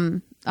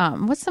mom.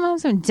 What's the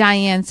mom's name?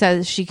 Diane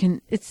says she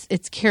can.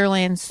 It's Carol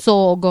Ann's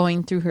soul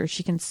going through her.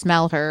 She can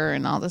smell her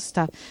and all this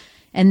stuff.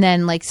 And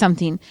then like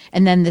something,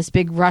 and then this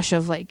big rush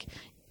of like,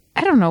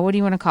 I don't know, what do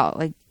you want to call it?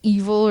 Like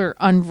evil or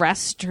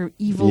unrest or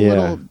evil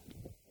little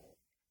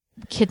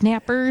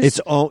kidnappers. It's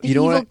all you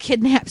know. Evil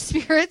kidnapped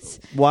spirits.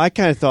 Well, I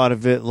kind of thought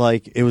of it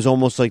like it was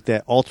almost like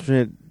that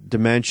alternate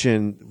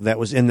dimension that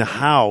was in the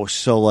house.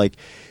 So like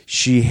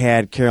she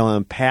had Carol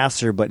Ann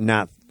pass her, but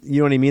not. You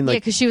know what I mean? Like,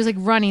 because she was like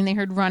running. They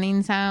heard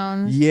running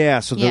sounds. Yeah.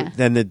 So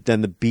then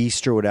the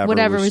beast or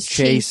whatever was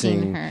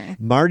chasing her.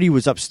 Marty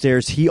was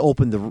upstairs. He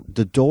opened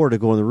the door to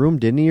go in the room,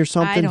 didn't he, or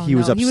something? I don't he know.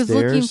 was upstairs. He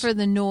was looking for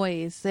the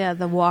noise. Yeah,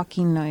 the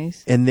walking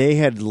noise. And they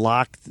had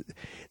locked.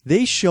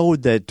 They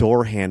showed that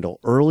door handle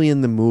early in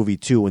the movie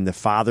too, when the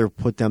father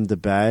put them to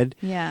bed.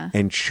 Yeah.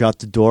 And shut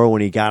the door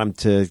when he got them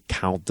to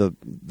count the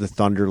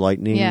thunder,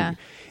 lightning. Yeah.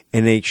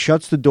 And it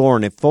shuts the door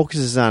and it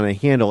focuses on a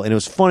handle. And it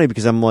was funny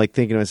because I'm like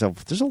thinking to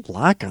myself, there's a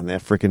lock on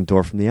that freaking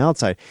door from the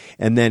outside.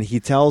 And then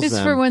he tells them.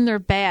 It's for when they're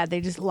bad.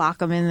 They just lock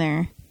them in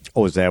there.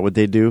 Oh, is that what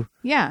they do?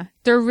 Yeah.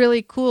 They're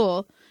really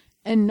cool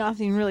and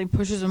nothing really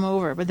pushes them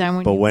over. But then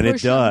when you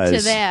push it does, them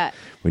to that.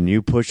 When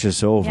you push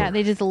us over. Yeah,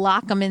 they just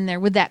lock them in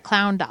there with that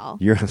clown doll.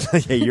 You're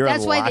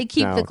That's why they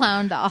keep now. the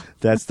clown doll.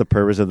 That's the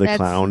purpose of the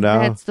clown doll?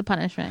 That's the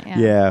punishment, yeah.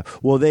 Yeah.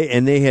 Well,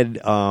 they had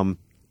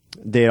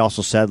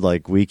also said,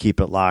 like, we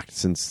keep it locked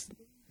since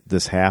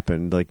this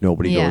happened. Like,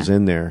 nobody goes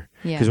in there.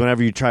 Because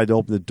whenever you tried to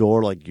open the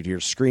door, like, you'd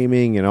hear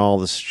screaming and all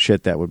this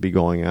shit that would be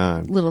going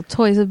on. Little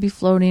toys would be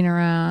floating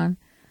around.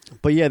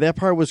 But yeah, that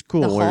part was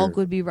cool. The Hulk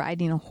would be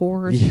riding a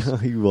horse. Yeah,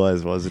 he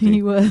was, wasn't he?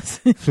 He was.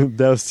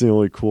 That was the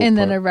only cool And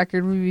part. then a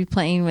record would be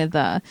playing with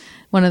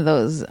one of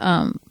those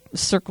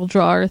circle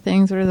drawer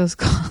things. What are those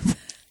called?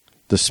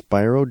 The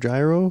Spyro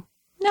Gyro?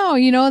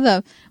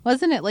 No,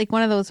 wasn't it like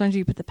one of those ones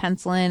you put the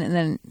pencil in and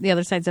then the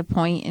other side's a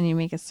point and you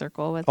make a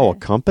circle with it? Oh, a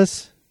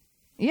compass?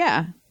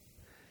 Yeah.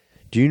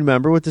 Do you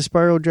remember what the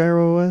Spyro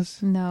Gyro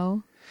was?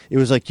 No. It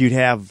was like you'd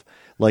have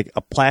like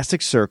a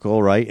plastic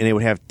circle, right? And it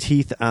would have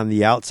teeth on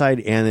the outside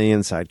and the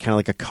inside, kind of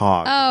like a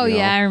cog. Oh,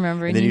 yeah, I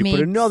remember. And then you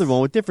put another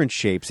one with different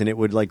shapes, and it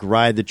would like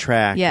ride the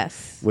track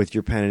with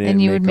your pen in it.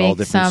 And you would make all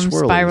make different some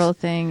swirlies. spiral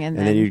thing. And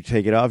then you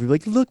take it off. You'd be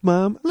like, look,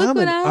 Mom, I'm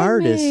an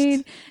artist.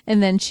 Made.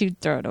 And then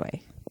she'd throw it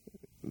away.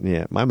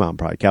 Yeah, my mom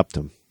probably kept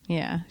them.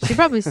 Yeah, she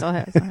probably still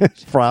has them.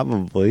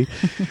 Probably.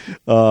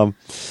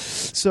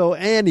 So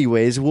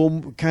anyways,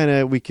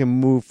 we can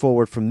move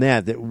forward from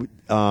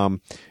that.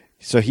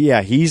 So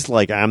he's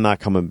like, I'm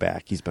not coming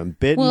back. He's been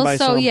bitten by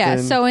something.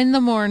 So in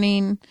the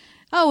morning,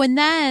 and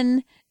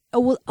then a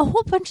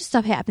whole bunch of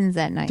stuff happens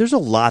that night. There's a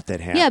lot that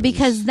happens. Yeah,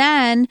 because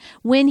then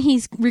when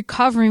he's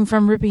recovering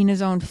from ripping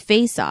his own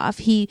face off,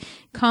 he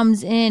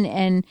comes in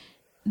and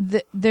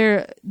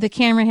the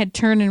camera had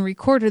turned and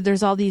recorded.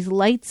 There's all these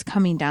lights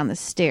coming down the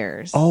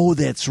stairs. Oh,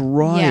 that's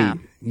right.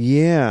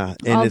 Yeah.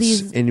 And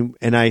all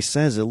and I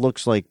says it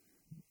looks like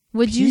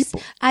would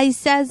people. I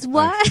says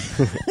what?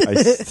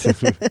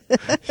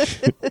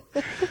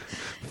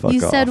 Fuck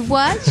you off. said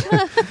what?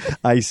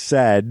 I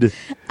said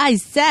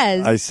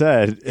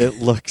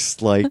it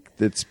looks like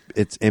it's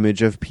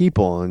image of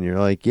people, and you're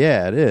like,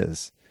 yeah, it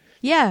is.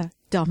 Yeah,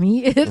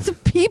 dummy, it's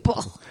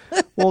people.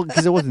 Well,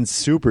 because it wasn't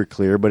super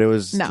clear, but it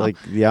was like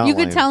the outline.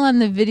 You could tell on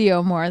the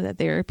video more that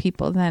they were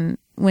people than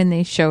when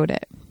they showed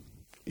it.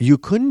 You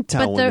couldn't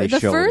tell when they showed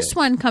it. But the first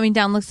one coming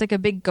down looks like a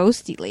big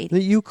ghosty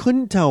lady. You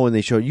couldn't tell when they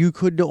showed it. You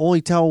could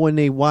only tell when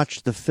they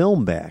watched the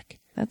film back.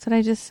 That's what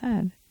I just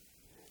said.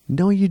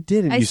 No, you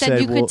didn't. You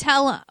said you could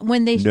tell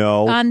when they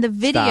on the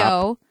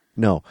video. Stop.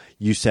 No,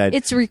 you said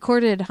it's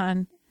recorded,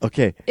 hon.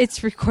 Okay,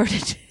 it's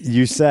recorded.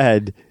 You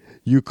said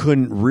you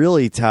couldn't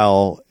really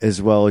tell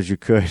as well as you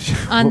could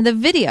on the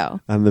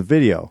video. On the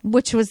video,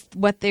 which was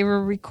what they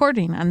were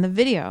recording on the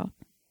video.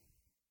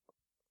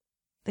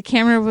 The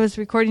camera was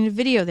recording the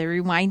video. They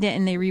rewind it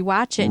and they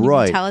rewatch it, and you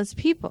can tell it's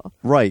people.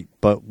 Right,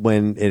 but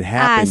when it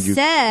happened,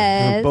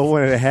 but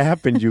when it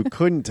happened, you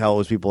couldn't tell it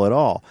was people at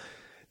all.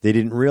 They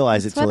didn't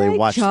realize it till they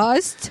watched.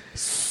 Just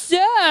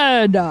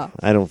said.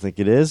 I don't think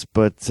it is,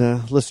 but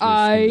listeners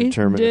can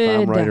determine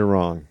if I'm right or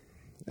wrong.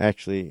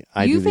 Actually,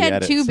 You've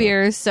had 2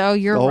 beers, so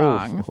you're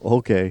wrong.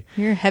 Okay.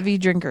 You're a heavy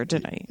drinker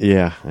tonight.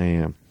 Yeah, I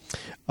am.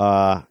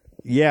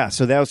 Yeah,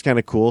 so that was kind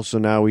of cool. So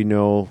now we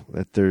know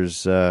that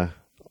there's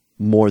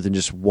more than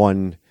just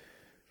one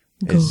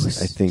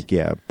ghost. I think,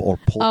 or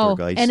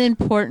poltergeist. An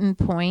important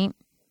point.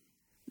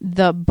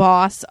 The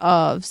boss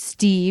of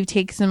Steve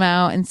takes him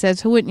out and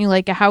says, wouldn't you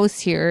like a house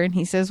here? And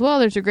he says, well,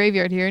 there's a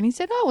graveyard here. And he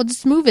said, we'll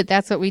just move it.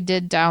 That's what we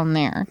did down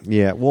there.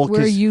 Yeah, well,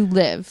 where you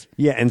live.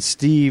 Yeah, and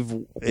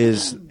Steve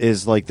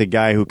is like the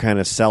guy who kind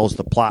of sells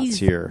the plots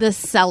here. The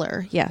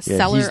seller, yes. Yeah,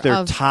 seller he's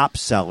their top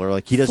seller.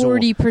 Like he doesn't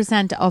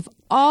 40% of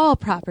all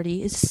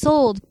property is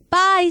sold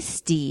by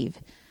Steve.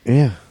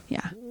 Yeah.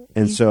 Yeah.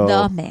 And he's so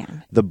the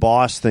man. The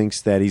boss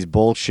thinks that he's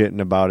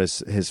bullshitting about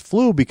his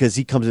flu because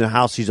he comes in the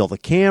house, sees all the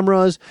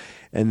cameras,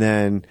 and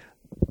then,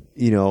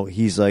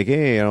 he's like,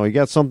 hey, you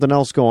got something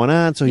else going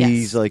on. So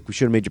he's like, we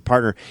should have made you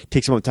partner.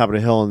 Takes him on top of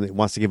the hill and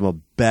wants to give him a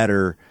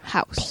better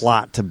house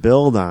plot to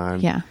build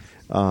on. Yeah.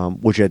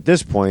 Which at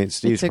this point,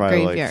 Steve's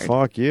probably graveyard. Like,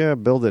 fuck yeah,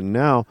 build it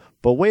now.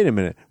 But wait a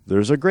minute,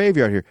 there's a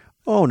graveyard here.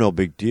 Oh, no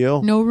big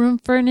deal. No room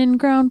for an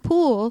in-ground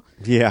pool.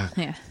 Yeah.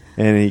 Yeah.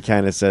 And he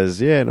kind of says,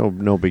 yeah,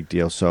 no big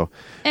deal. So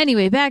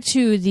anyway, back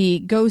to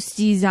the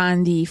ghosties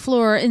on the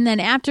floor. And then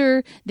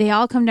after they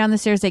all come down the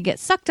stairs, they get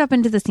sucked up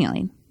into the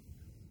ceiling.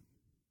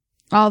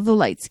 All the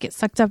lights get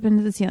sucked up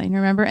into the ceiling,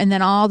 remember? And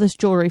then all this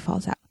jewelry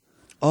falls out.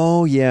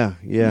 Oh, yeah.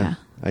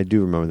 I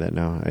do remember that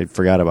now. I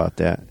forgot about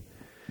that.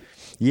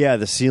 Yeah,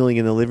 the ceiling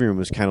in the living room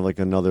was kind of like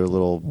another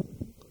little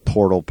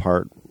portal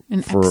part.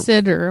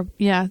 Exit or,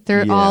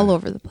 they're all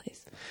over the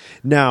place.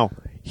 Now,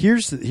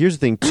 here's the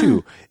thing,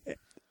 too.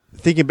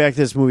 Thinking back to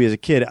this movie as a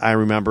kid, I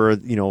remember,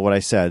 what I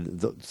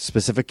said, the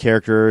specific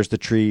characters, the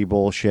tree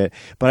bullshit.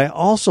 But I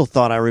also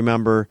thought I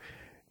remember,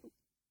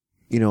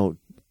 go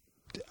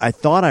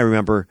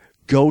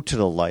to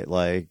the light,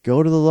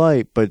 go to the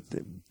light. But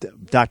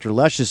Dr.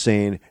 Lesh is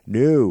saying,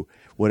 no,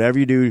 whatever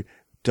you do,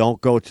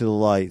 don't go to the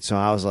light. So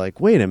I was like,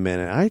 wait a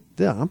minute,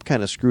 I'm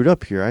kind of screwed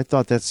up here. I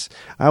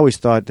always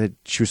thought that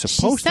she was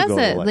supposed to go to the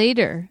light. She says it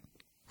later.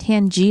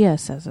 Tangia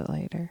says it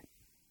later.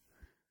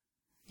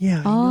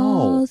 Yeah, I know.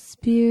 All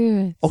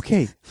spirits.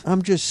 Okay,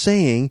 I'm just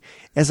saying,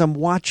 as I'm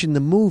watching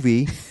the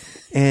movie,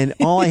 and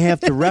all I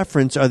have to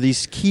reference are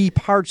these key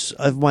parts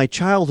of my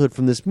childhood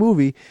from this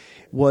movie,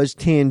 was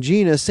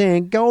Tangina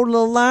saying, go to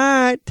the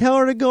light, tell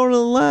her to go to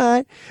the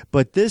light.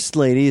 But this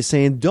lady is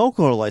saying, don't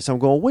go to the light. So I'm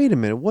going, wait a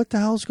minute, what the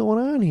hell's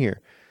going on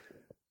here?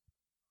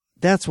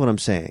 That's what I'm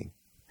saying.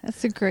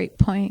 That's a great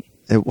point.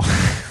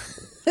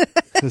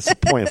 It's a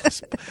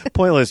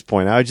pointless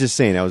point. I was just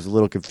saying, I was a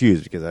little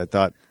confused because I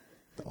thought...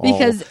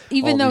 Because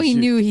even though he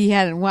knew he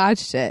hadn't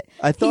watched it,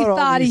 he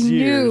thought he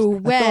knew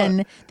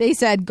when they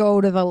said go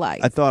to the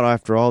light. I thought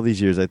after all these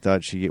years, I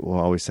thought she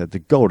always said to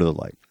go to the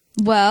light.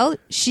 Well,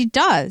 she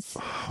does.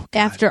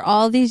 After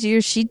all these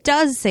years, she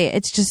does say it.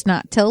 It's just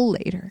not till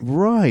later.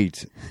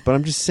 Right. But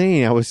I'm just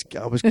saying I was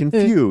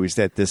confused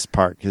at this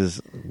part because,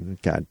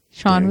 God.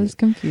 Sean was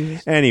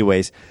confused.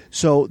 Anyways,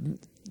 so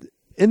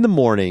in the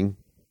morning,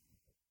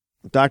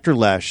 Dr.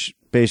 Lesh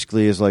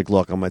basically is like,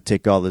 look, I'm going to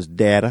take all this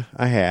data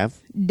I have.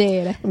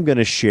 I'm going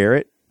to share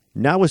it.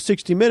 Not with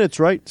 60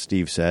 Minutes, right?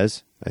 Steve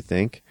says, I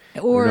think.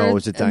 Or no,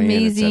 is it Diane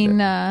amazing.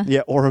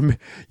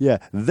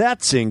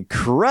 That's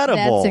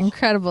incredible. That's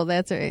incredible.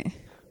 That's right.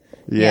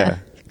 Yeah.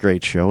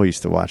 Great show. I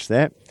used to watch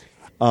that.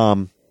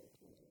 And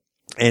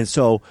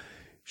so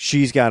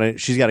she's got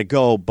to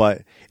go,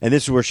 and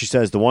this is where she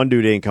says the one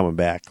dude ain't coming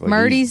back. Like,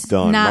 Marty's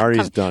done.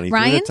 Marty's done. He's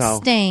Ryan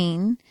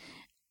Stain.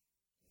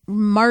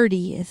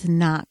 Marty is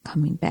not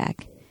coming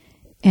back,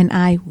 and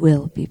I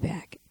will be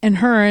back. And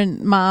her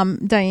and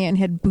Mom Diane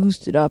had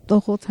boozed it up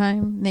the whole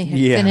time. They had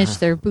finished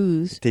their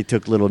booze. They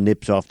took little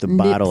nips off the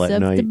bottle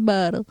at night. The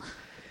bottle.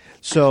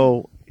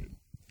 So,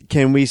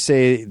 can we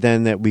say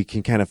then that we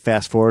can kind of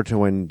fast forward to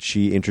when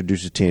she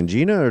introduces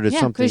Tangina, or does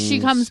something? Because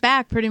she comes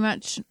back pretty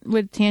much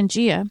with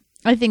Tangia.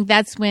 I think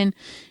that's when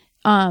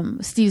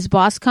Steve's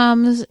boss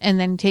comes and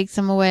then takes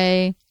him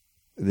away.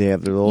 They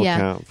have their little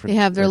they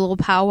have their little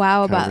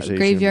powwow about the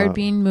graveyard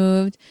being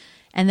moved,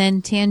 and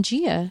then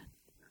Tangia.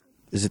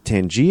 Is it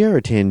Tangia or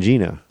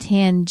Tangina?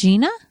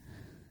 Tangina.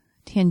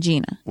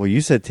 Well,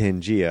 you said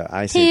Tangia.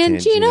 I said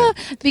Tangina.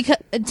 Because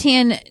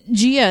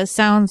Tangia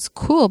sounds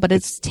cool, but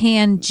it's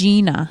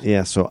Tangina.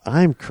 Yeah, so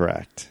I'm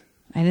correct.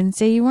 I didn't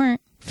say you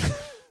weren't.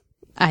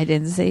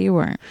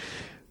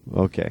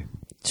 Okay.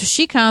 So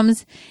she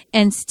comes,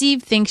 and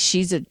Steve thinks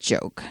she's a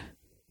joke.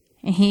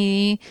 and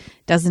he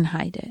doesn't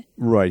hide it.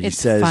 Right. He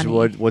says, funny.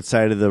 What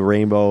side of the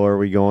rainbow are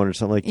we going or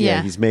something like that.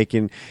 Yeah. He's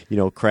making,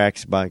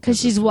 cracks by... Because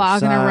she's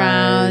walking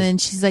around and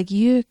she's like,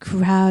 you're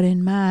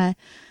crowding my...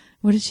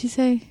 What did she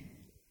say?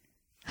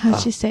 How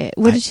did she say it?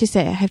 What did she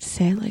say? I have to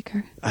say I like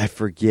her. I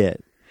forget.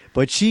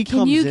 But she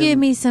comes in... Can you give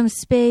me some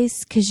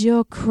space? Because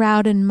you're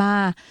crowding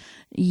my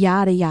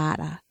yada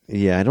yada.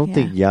 Yeah, I don't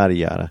think yada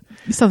yada.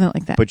 Something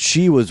like that. But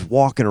she was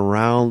walking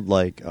around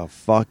like a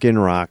fucking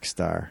rock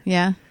star.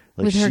 Yeah.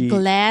 Like with her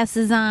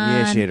glasses on.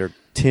 Yeah, she had her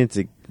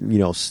tinted,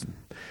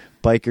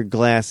 biker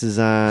glasses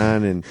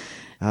on, and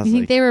I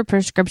think they were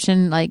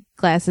prescription like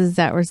glasses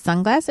that were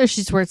sunglasses, or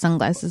she just wore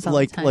sunglasses all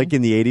the time. Like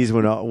in the 80s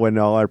when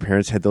all our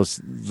parents had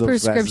those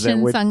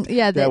prescription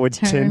glasses that would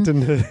tint in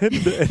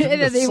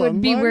the they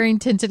would be wearing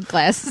tinted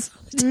glasses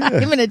all the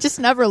time, and it just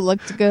never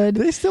looked good.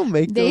 They still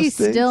make those things?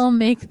 They still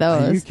make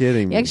those. Are you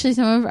kidding me? Actually,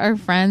 some of our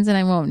friends, and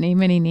I won't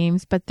name any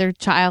names, but their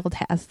child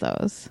has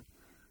those.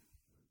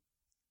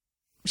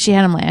 She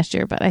had them last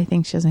year, but I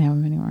think she doesn't have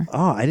them anymore.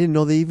 Oh, I didn't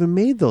know they even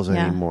made those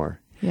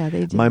anymore. Yeah,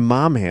 they do. My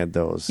mom had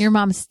those. Your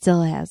mom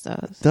still has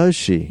those. Does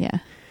she? Yeah.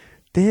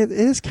 It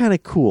is kind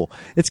of cool.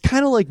 It's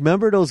kind of like,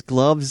 remember those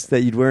gloves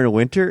that you'd wear in the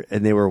winter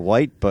and they were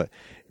white, but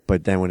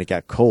then when it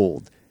got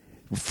cold,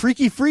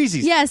 Freaky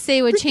Freezies. Yes,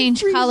 they would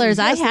change colors.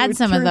 Yes, I had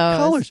some of those.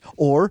 Colors.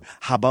 Or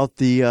how about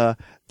the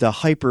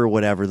Hyper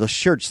whatever, the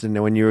shirts, and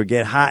when you would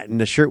get hot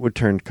and the shirt would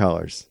turn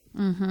colors.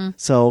 Mm-hmm.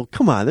 So,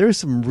 come on, there was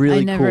some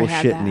really cool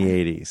shit in the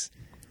 80s.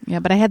 Yeah,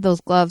 but I had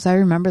those gloves. I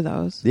remember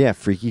those. Yeah,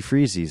 Freaky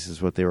Freezies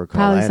is what they were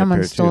called. Probably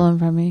someone stole them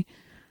from me.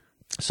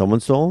 Someone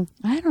stole them?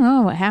 I don't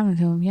know what happened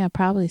to them. Yeah,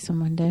 probably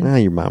someone did.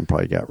 Your mom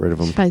probably got rid of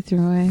them. She probably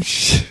threw away.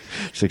 She's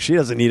like, she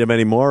doesn't need them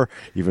anymore.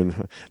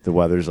 Even the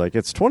weather's like,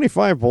 it's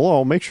 25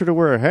 below. Make sure to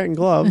wear a hat and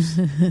gloves.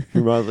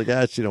 Your mom's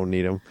like, she don't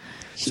need them.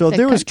 So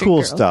there was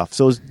cool stuff.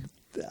 So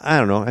I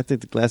don't know. I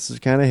think the glasses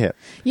are kind of hip.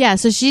 Yeah,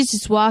 so she's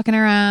just walking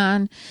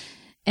around,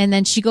 and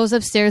then she goes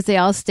upstairs. They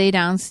all stay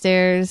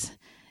downstairs.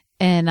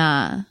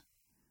 And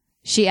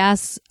she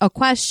asks a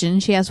question.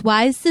 She asks,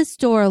 why is this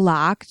door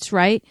locked,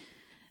 right?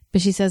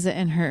 But she says it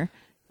in her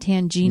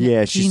Tangina.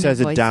 Yeah, she says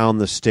voice. It down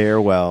the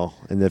stairwell.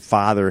 And the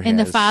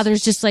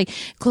father's just like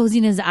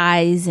closing his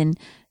eyes and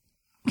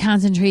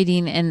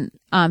concentrating. And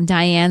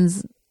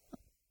Diane's...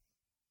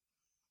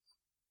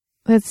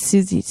 That's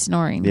Susie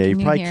snoring. Yeah, you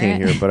probably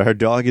can't hear it. But our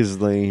dog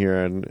is laying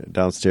here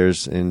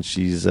downstairs, and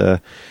she's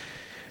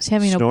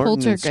having a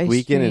poltergeist and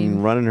squeaking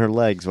and running her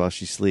legs while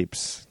she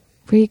sleeps.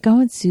 Where you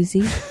going,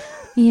 Susie?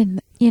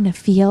 in a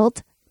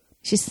field?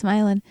 She's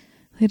smiling.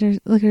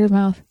 Look at her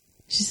mouth.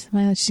 She's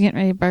smiling. She's getting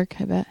ready to bark,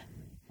 I bet.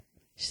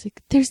 She's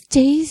like, there's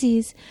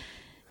daisies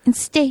and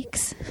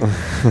steaks.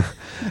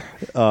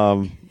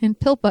 And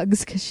pill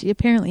bugs, because she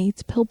apparently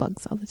eats pill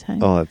bugs all the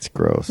time. Oh, that's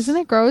gross. Isn't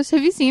it gross?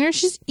 Have you seen her?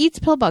 She eats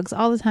pill bugs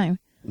all the time.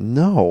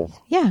 No.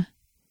 Yeah.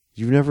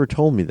 You've never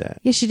told me that.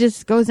 Yeah, she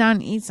just goes down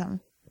and eats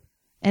them.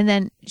 And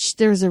then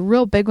there was a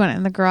real big one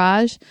in the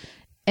garage.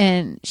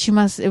 And it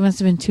must have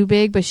been too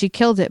big, but she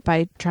killed it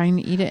by trying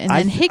to eat it. And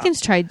then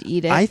Higgins tried to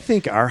eat it. I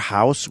think our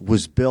house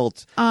was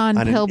built on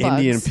an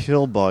Indian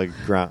pill bug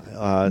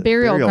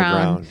burial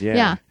ground.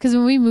 Yeah, because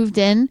when we moved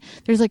in,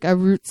 there's like a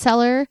root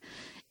cellar,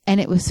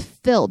 and it was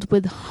filled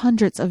with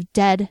hundreds of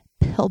dead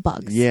pill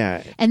bugs.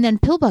 Yeah. And then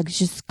pill bugs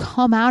just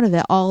come out of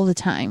it all the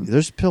time.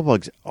 There's pill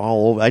bugs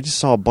all over. I just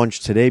saw a bunch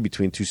today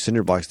between two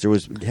cinder blocks.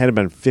 Had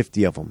been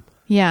 50 of them.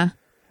 Yeah.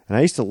 And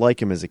I used to like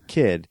them as a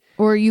kid.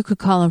 Or you could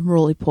call them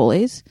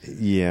roly-polies.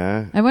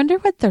 Yeah. I wonder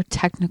what their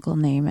technical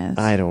name is.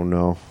 I don't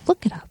know.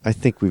 Look it up. I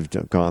think we've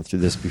gone through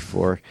this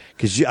before.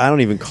 Because I don't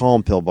even call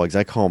them pill bugs.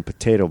 I call them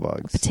potato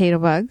bugs. Potato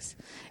bugs.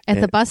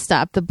 At the bus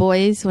stop, the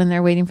boys, when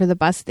they're waiting for the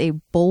bus, they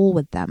bowl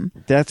with them.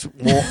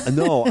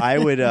 No, I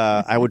would,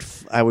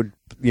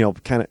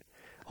 kind of...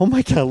 Oh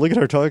my God, look at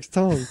our dog's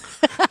tongue.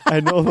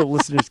 I know the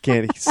listeners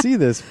can't see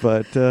this,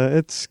 but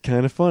it's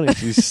kind of funny.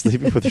 She's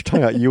sleeping with her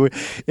tongue out.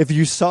 If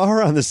you saw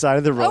her on the side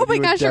of the road, oh my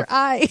gosh, her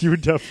eye. You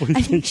would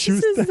definitely think she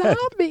was a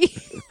zombie.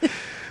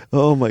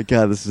 Oh my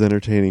God, this is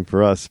entertaining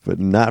for us, but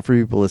not for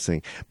people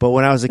listening. But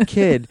when I was a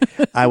kid,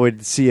 I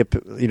would see a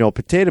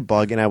potato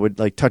bug, and I would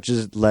like touch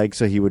his leg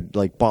so he would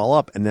like ball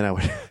up, and then I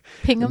would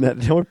ping him.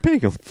 I would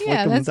ping him.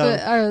 Yeah, that's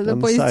what the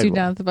boys do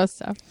down at the bus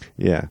stop.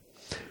 Yeah.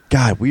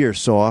 God, we are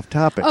so off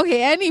topic.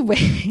 Okay,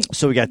 anyway.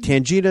 So we got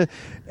Tangina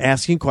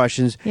asking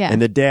questions,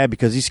 and the dad,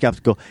 because he's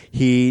skeptical,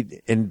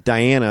 and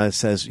Diana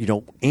says,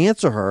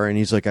 answer her, and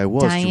he's like, I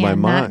was Diane, through my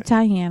mind. Not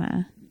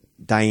Diana.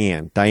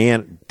 Diane.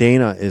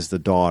 Dana is the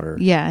daughter.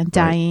 Yeah, and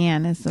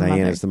Diane is the mother.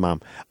 Diane is the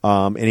mom.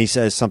 And he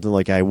says something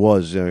like, I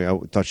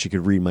thought she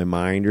could read my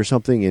mind or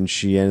something, and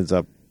she ends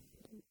up,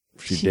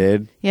 she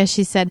did. Yeah,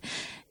 she said,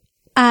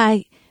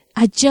 what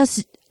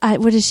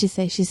did she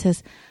say? She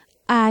says,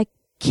 I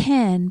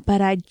can,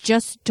 but I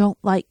just don't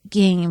like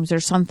games or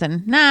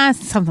something.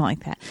 Something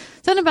like that.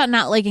 Something about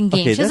not liking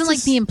games. She doesn't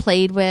like being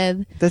played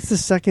with. That's the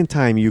second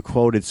time you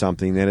quoted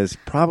something that is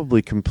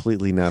probably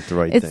completely not the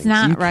right thing. It's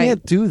not right. You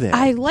can't do that.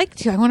 I like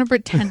to. I want to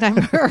pretend I'm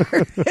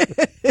her.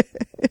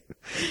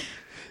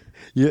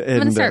 I'm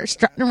going to start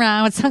strutting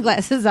around with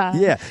sunglasses on.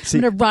 Yeah.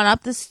 I'm going to run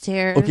up the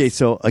stairs. Okay,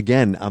 so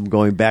again, I'm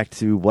going back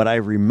to what I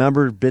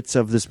remember bits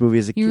of this movie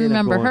as a kid. You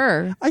remember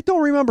her. I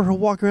don't remember her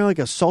walking around like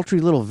a sultry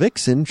little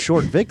vixen,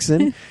 short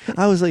vixen.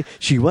 I was like,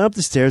 she went up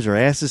the stairs, her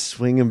ass is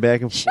swinging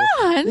back and forth.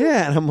 Sean!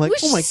 Yeah, and I'm like,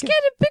 oh my she's got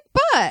a big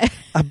butt.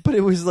 But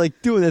it was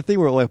like doing that thing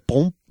where like,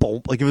 boom,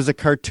 boom, like it was a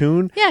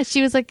cartoon. Yeah,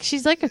 she's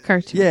like a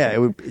cartoon. Yeah, it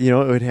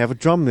would have a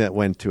drum that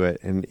went to it,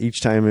 and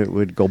each time it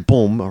would go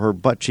boom, her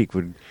butt cheek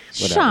would.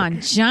 Whatever.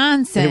 Sean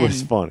Johnson. It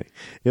was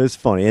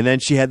funny. And then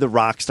she had the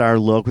rock star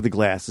look with the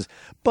glasses.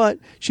 But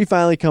she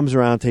finally comes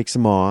around, takes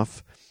them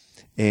off,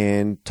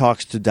 and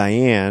talks to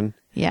Diane.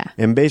 Yeah.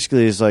 And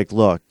basically is like,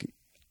 look,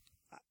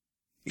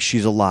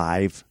 she's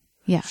alive.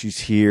 Yeah.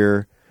 She's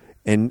here.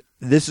 And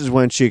this is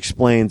when she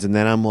explains, and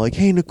then I'm like,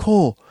 hey,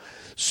 Nicole,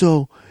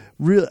 so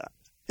really,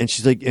 and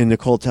she's like, and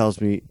Nicole tells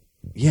me,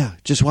 yeah,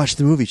 just watch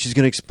the movie. She's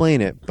going to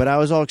explain it. But I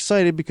was all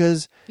excited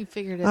because you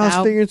figured it I was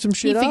out. figuring some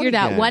shit out. You figured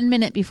out 1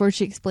 minute before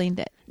she explained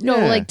it. No,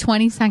 like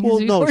 20 seconds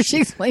before she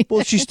explained it.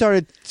 Well, she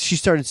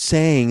started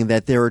saying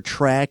that they're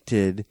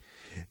attracted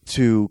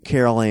to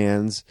Carol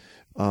Ann's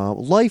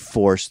life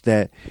force,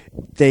 that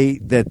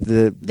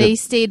they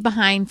stayed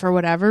behind for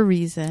whatever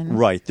reason.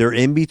 Right. They're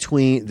in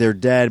between. They're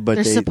dead, but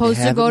they're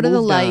supposed to go to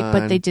the light,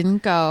 but they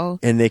didn't go.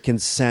 And they can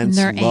sense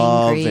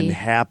love and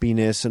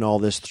happiness and all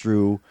this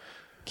through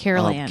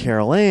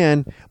Carol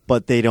Ann,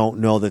 but they don't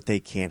know that they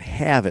can't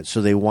have it.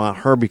 So they want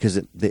her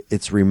because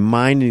it's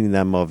reminding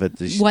them of it.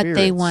 What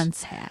they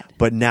once had.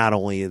 But not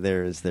only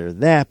is there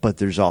that, but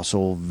there's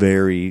also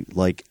very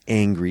like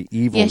angry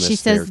evilness. Yeah, she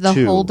says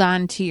hold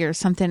on to your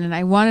something, and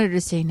I wanted her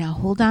to say, now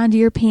hold on to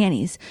your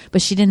panties,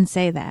 but she didn't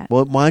say that.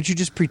 Well, why don't you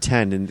just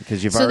pretend,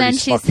 because you've already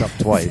fucked up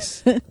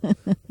twice.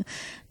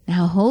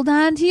 Now hold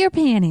on to your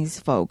panties,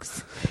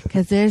 folks,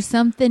 because there's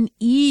something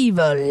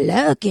evil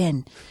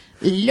lurking,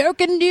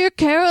 dear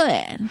Carol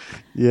Ann.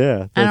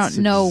 Yeah, I don't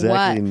know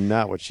exactly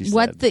not what she said.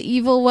 What the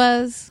evil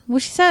was? Well,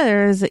 she said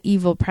there is an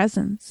evil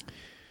presence.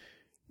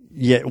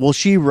 Yeah, well,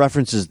 she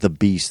references the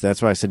beast.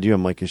 That's why I said to you,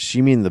 I'm like, does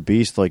she mean the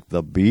beast, like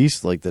the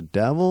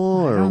devil,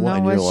 or what?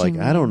 And you're like,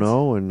 I don't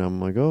know. And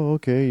I'm like, oh,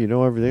 okay, you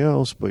know everything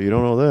else, but you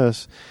don't know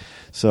this.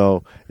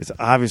 So it's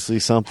obviously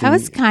something. That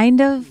was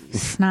kind of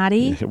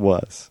snotty. It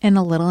was. And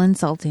a little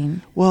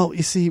insulting. Well,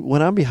 you see,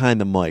 when I'm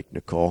behind the mic,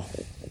 Nicole,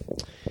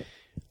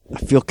 I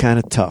feel kind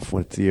of tough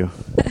with you.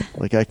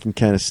 Like I can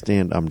kind of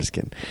stand. I'm just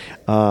kidding.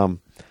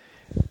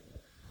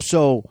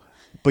 So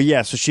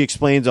she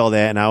explains all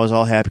that, and I was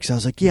all happy because I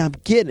was like, yeah, I'm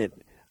getting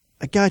it.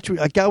 I got you.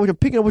 I'm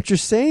picking up what you're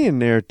saying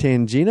there,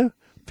 Tangina.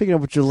 Picking up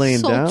what you're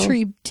laying down.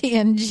 Sultry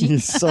Tangina. You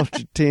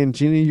sultry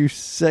Tangina, you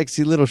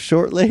sexy little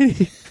short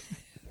lady.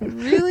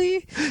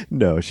 Really?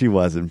 No, she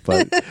wasn't.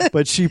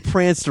 But she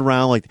pranced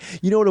around like,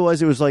 you know what it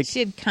was? It was like she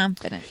had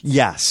confidence.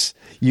 Yes,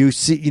 you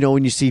see,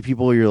 when you see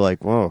people, you're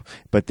like, whoa.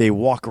 But they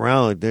walk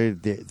around, they're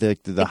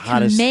the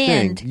hottest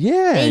thing.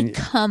 Yeah, they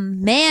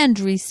command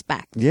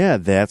respect. Yeah,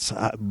 that's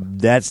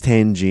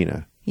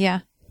Tangina. Yeah,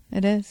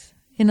 it is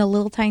in a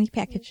little tiny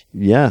package.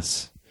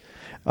 Yes,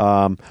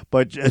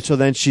 but so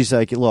then she's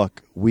like,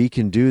 look, we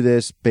can do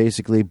this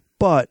basically,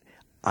 but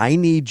I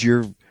need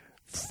your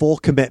full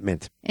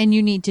commitment. And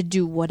you need to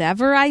do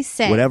whatever I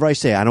say. Whatever I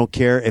say. I don't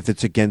care if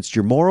it's against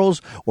your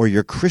morals or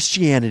your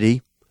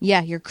Christianity.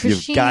 Yeah, your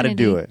Christianity. You've got to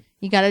do it.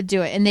 You got to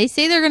do it. And they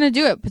say they're going to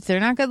do it, but they're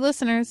not good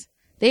listeners.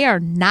 They are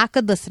not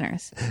good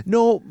listeners.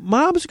 No,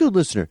 Mom's a good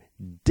listener.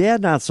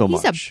 Dad, not so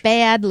much. He's a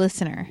bad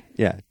listener.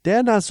 Yeah,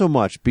 Dad, not so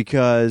much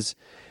because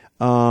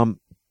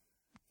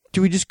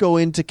do we just go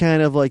into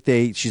kind of like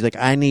she's like,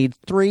 I need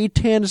 3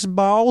 tennis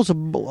balls,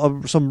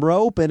 some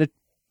rope, and a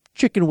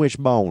chicken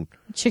wishbone.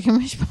 Chicken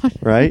wishbone?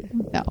 Right?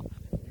 No.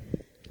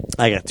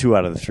 I got 2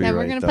 out of the 3 then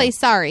we're going to play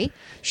Sorry.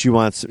 She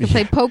wants to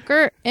play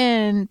poker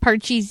and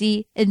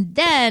Parcheesi, and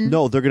then...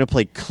 No, they're going to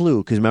play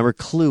Clue, because remember,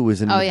 Clue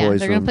is in the boys' room, too. Oh, yeah,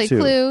 they're going to play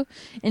Clue,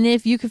 and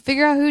if you can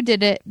figure out who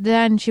did it,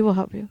 then she will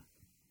help you.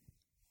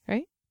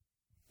 Right?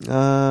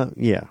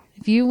 Yeah.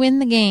 If you win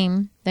the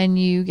game, then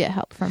you get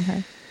help from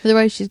her.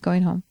 Otherwise, she's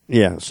going home.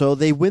 Yeah, so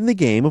they win the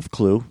game of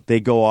Clue. They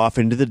go off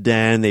into the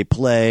den, they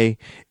play,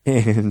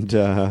 and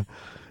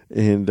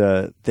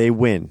they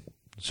win.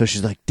 So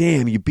she's like,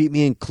 damn, you beat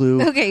me in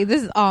Clue. Okay,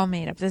 this is all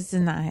made up. This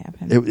did not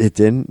happen. It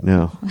didn't?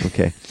 No.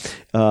 Okay.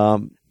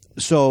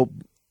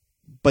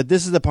 But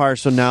this is the part,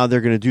 so now they're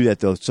going to do that,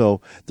 though.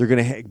 So they're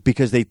going to,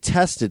 because they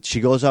test it,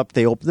 she goes up,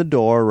 they open the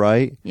door,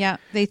 right? Yeah,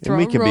 they throw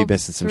and we can be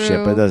missing some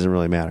shit, but it doesn't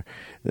really matter.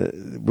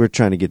 We're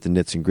trying to get the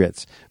nits and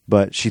grits.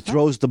 But she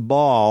throws the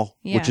ball,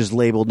 which is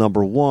labeled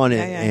number 1,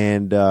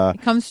 and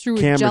it comes through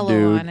with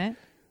Jell-O on it.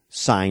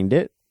 Signed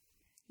it.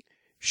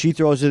 She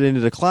throws it into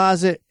the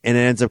closet, and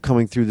it ends up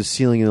coming through the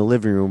ceiling in the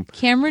living room.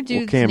 Camera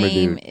Dude's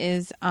name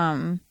is,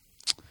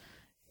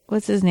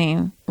 what's his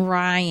name?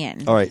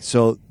 Ryan. All right,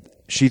 so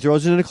she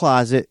throws it in the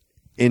closet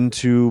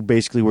into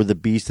basically where the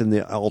Beast and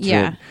the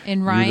alternate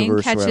and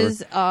Ryan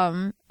catches...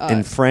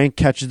 and Frank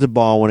catches the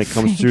ball when it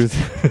comes through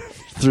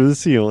the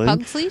ceiling.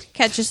 Pugsley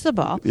catches the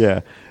ball. Yeah.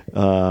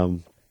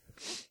 And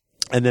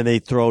then they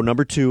throw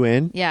number 2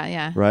 in.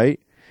 Yeah. Right?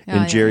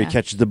 and Jerry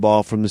catches the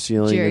ball from the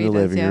ceiling in the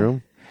living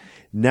room.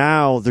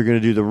 Now they're going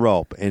to do the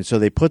rope, and so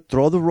they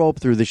throw the rope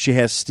through. She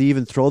has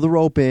Steven throw the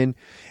rope in,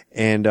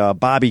 and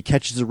Bobby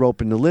catches the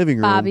rope in the living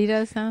room. Bobby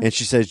does, huh? And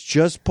she says,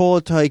 "Just pull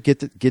it tight. Get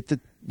the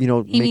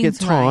make it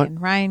taut."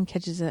 Ryan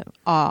catches it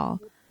all.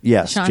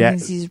 Yes, Sean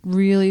thinks he's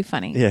really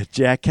funny. Yeah,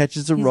 Jack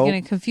catches the rope. He's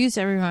going to confuse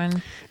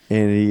everyone,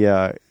 and he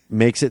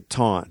makes it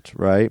taunt,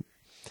 right?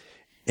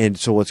 And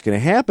so what's going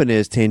to happen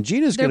is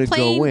Tangina's going to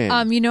go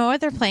in. You know what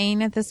they're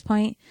playing at this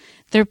point?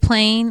 They're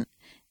playing.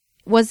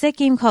 What's that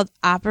game called?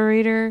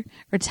 Operator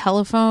or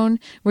Telephone,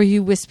 where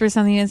you whisper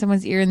something in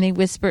someone's ear and they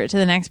whisper it to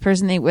the next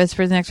person. They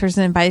whisper to the next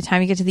person, and by the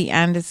time you get to the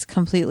end, it's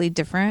completely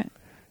different.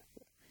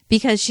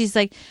 Because she's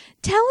like,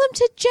 "Tell him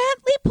to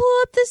gently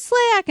pull up the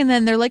slack," and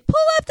then they're like, "Pull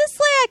up the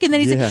slack," and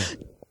then he's like,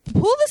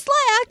 "Pull the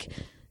slack,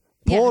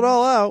 pull it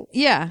all out."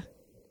 Yeah.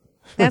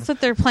 That's what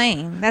they're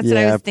playing. That's what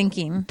I was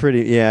thinking.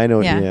 I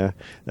know. Yeah,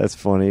 that's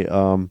funny.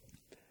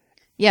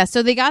 Yeah,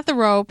 so they got the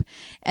rope,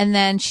 and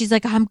then she's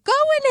like, "I'm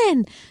going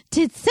in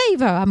to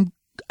save her.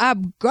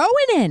 I'm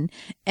going in."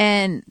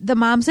 And the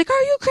mom's like,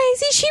 "Are you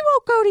crazy? She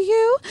won't go to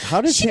you.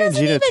 She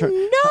doesn't even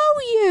know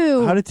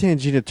you." How did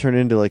Tangina turn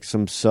into like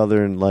some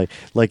southern like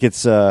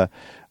it's that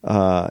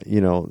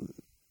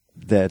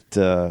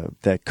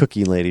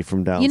cookie lady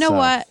from down south? You know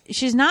what?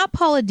 She's not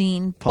Paula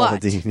Deen.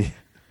 But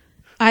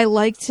I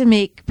like to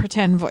make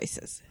pretend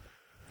voices,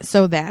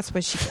 so that's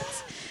what she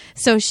gets.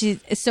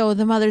 So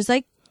the mother's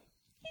like,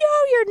 "No,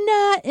 you're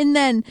not." And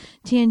then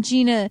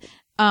Tangina,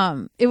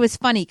 it was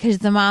funny because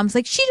the mom's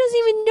like, "She doesn't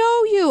even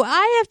know you.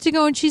 I have to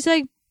go." And she's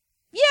like,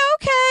 "Yeah,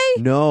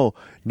 okay."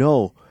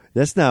 No,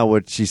 that's not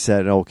what she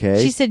said.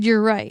 Okay. She said,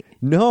 "You're right."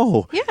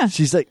 No. Yeah.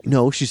 She's like,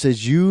 no, she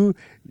says, you,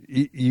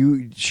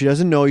 she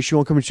doesn't know you. She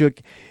won't come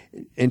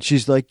and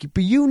she's like,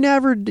 "But you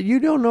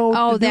don't know."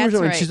 Oh, that's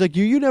right. And she's like,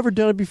 you never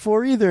done it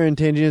before either. And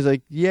Tangina's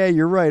like, "Yeah,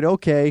 you're right.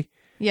 Okay."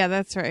 Yeah,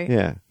 that's right.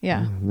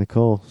 Yeah.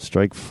 Nicole,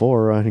 strike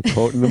 4 on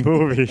quoting the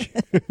movie.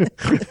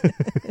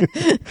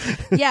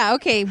 Yeah,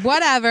 okay,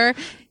 whatever.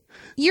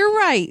 You're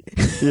right.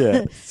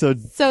 Yeah.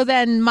 So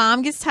then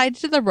mom gets tied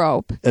to the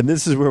rope. And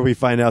this is where we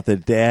find out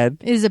that dad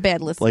is a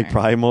bad listener. Like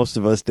probably most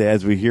of us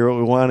dads, we hear what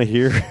we want to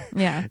hear.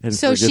 Yeah.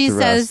 So she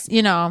says,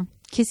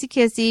 kissy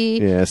kissy.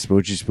 Yeah,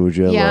 smoochy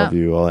smoochy, I love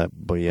you, all that.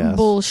 But yes.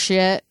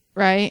 Bullshit,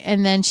 right?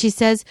 And then she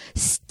says,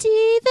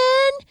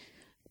 "Steven,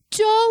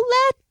 don't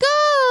let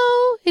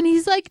go." And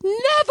he's like,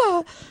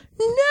 "Never.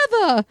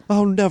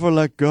 I'll never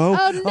let go.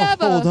 I'll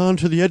never hold on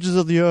to the edges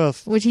of the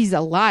earth." Which he's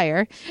a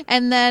liar.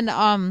 And then,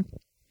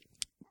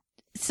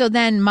 so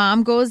then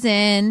mom goes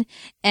in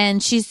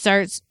and she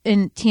starts,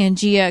 and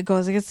Tangia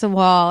goes against the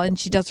wall and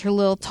she does her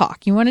little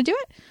talk. You want to do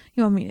it?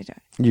 You want me to do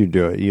it? You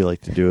do it. You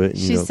like to do it. And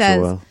she says,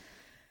 so well.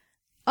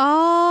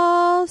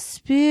 all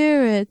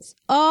spirits,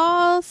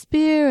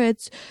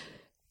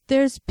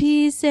 there's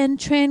peace and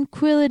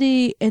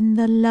tranquility in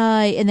the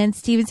light." And then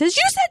Steven says,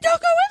 "You said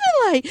don't go in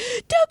the light.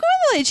 Don't go in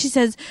the light." She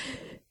says,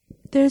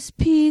 "There's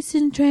peace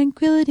and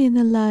tranquility in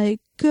the light.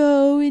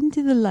 Go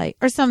into the light,"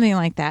 or something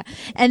like that.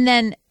 And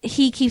then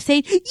he keeps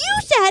saying, you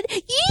said,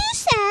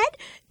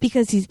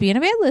 because he's being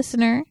a bad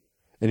listener.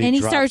 And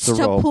he starts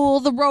to pull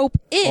the rope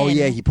in. Oh,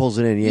 yeah, he pulls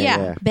it in.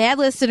 Yeah. Bad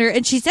listener.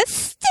 And she says,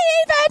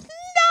 "Steven,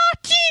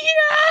 not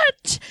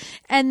yet."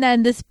 And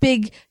then this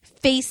big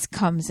face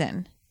comes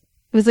in.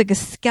 It was like a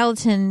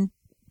skeleton,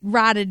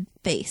 rotted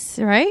face,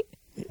 right?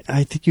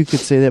 I think you could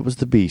say that was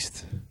the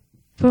Beast.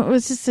 But it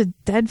was just a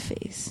dead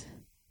face.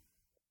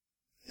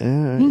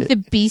 I think the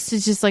Beast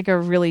is just like a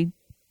really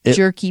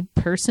jerky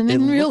person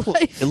in real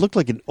life. It looked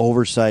like an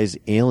oversized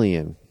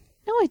alien.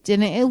 No, it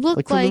didn't. It looked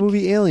like from the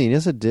movie Alien.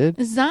 Yes, it did.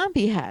 A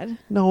zombie head.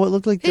 No, it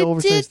looked like the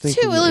oversized thing. It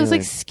did too. It was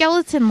like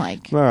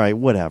skeleton-like. All right,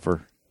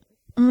 whatever.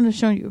 I'm going to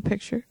show you a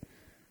picture.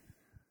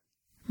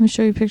 I'm going to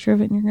show you a picture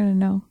of it, and you're going to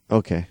know.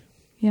 Okay.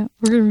 Yeah,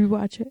 we're going to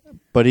rewatch it.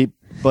 But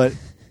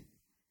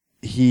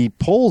he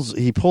pulls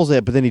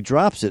that, but then he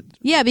drops it.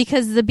 Yeah,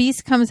 because the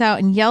Beast comes out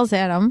and yells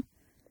at him.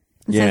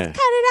 And says,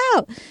 "Cut it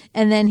out."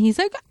 And then he's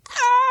like,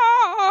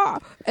 "Ah!"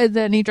 And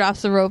then he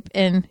drops the rope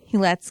and he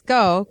lets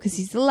go because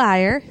he's a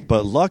liar.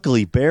 But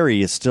luckily,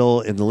 Barry is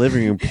still in the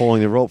living room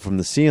pulling the rope from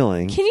the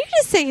ceiling. Can you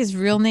just say his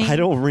real name? I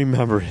don't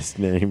remember his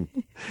name,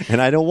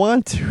 and I don't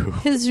want to.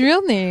 His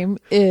real name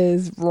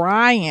is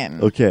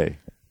Ryan. Okay.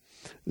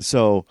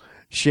 So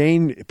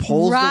Shane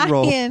pulls the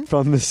rope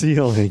from the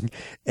ceiling.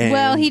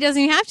 Well, he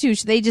doesn't even have to.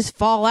 They just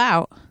fall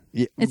out.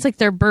 Yeah. It's like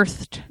they're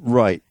birthed.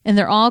 Right. And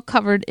they're all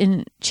covered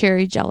in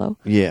cherry jello.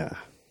 Yeah.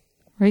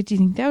 Right? Do you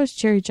think that was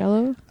cherry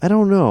jello? I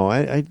don't know.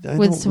 I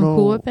with some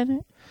Cool Whip in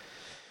it?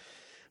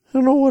 I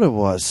don't know what it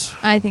was.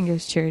 I think it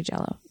was cherry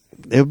jello.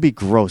 It would be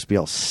gross, be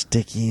all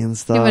sticky and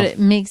stuff. Yeah, but it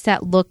makes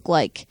that look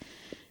like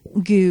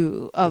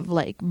goo of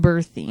like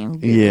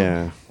birthing goo.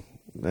 Yeah.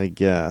 I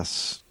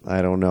guess.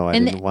 I don't know. I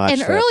didn't watch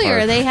that earlier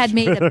part. They had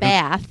made a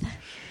bath.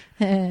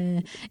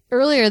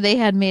 Earlier they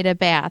had made a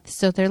bath,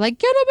 so they're like,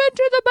 "Get them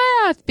into the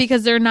bath,"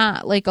 because they're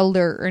not like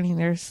alert or anything;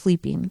 they're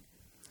sleeping.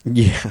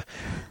 Yeah,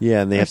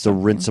 and they have to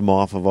rinse them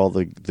off of all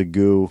the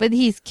goo. But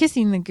he's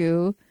kissing the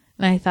goo,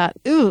 and I thought,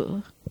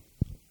 "Ooh,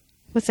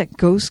 What's that?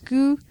 Ghost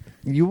goo?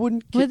 You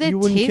wouldn't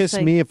kiss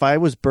me if I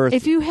was birthed.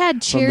 If you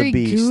had cherry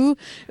goo,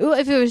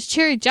 if it was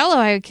cherry jello,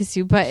 I would kiss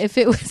you. But if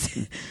it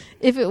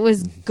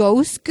was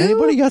ghost goo,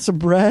 anybody got some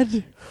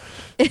bread?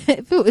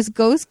 If it was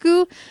ghost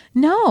goo,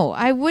 no,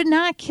 I would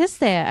not kiss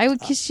that. I would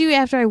kiss you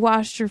after I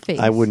washed your face.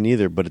 I wouldn't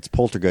either, but it's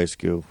poltergeist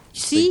goo.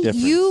 See,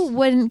 you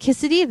wouldn't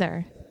kiss it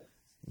either.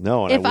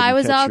 No, and if I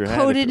was all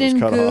coated in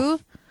goo,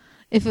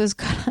 if it was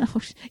cut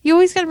off, you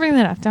always got to bring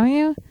that up, don't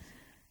you?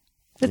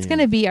 That's going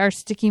to be our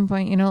sticking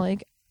point,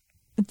 like.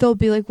 They'll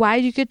be like, "Why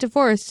did you get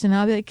divorced?" And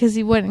I'll be like, "Because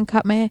he wouldn't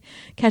catch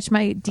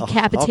my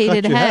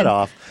decapitated I'll cut your head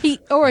off." He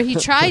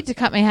tried to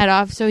cut my head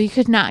off, so he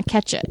could not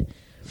catch it.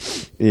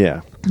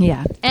 Yeah.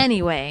 Yeah.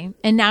 Anyway,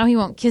 and now he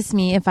won't kiss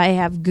me if I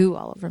have goo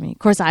all over me. Of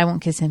course, I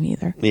won't kiss him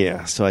either.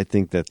 Yeah. So I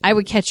think that I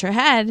would catch your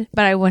head,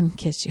 but I wouldn't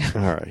kiss you.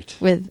 All right.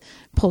 With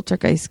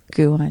poltergeist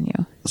goo on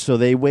you. So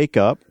they wake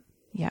up.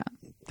 Yeah.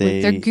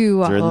 With their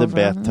goo all over. They're in the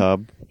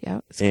bathtub.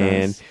 Yeah. It's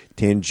and gross.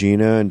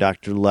 Tangina and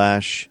Dr.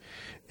 Lesh.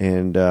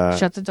 And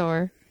shut the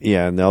door.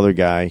 Yeah, and the other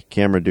guy,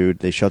 camera dude,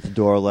 they shut the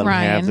door, let them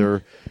have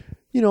their,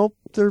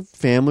 their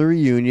family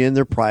reunion,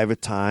 their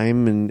private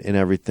time, and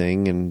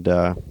everything. And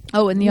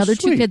and the other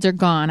two kids are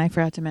gone. I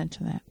forgot to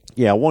mention that.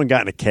 Yeah, one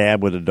got in a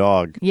cab with a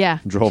dog. Yeah,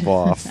 drove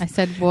off. I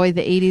said, "Boy,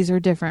 the '80s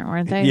are different,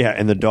 weren't they?" Yeah,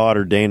 and the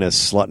daughter Dana's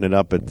slutting it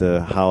up at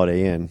the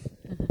Holiday Inn,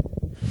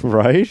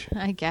 right?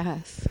 I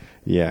guess.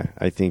 Yeah,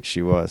 I think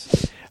she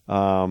was.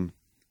 So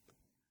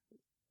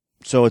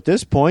at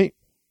this point.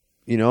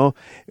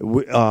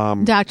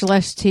 Dr.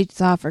 Lesh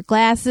takes off her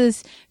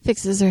glasses,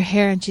 fixes her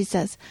hair, and she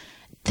says,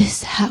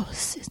 "This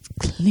house is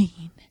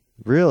clean."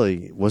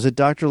 Really? Was it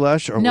Dr.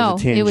 Lesh or was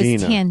it Tangina? No, it was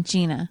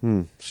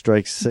Tangina.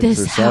 Strike 6 or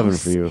 7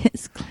 for you.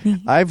 Is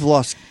clean. I've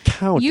lost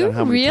count on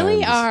how many You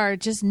really times. are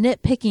just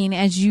nitpicking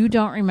as you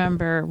don't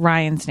remember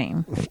Ryan's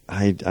name.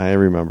 I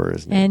remember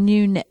his name. And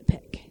you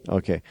nitpick.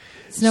 Okay.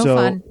 It's no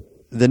fun.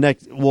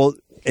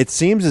 It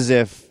seems as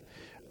if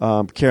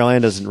Carol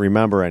Ann doesn't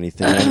remember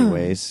anything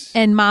anyways.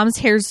 And Mom's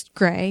hair's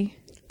gray.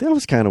 That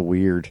was kind of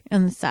weird.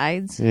 On the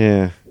sides.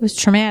 Yeah. It was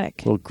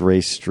traumatic. Little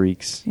gray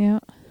streaks. Yeah.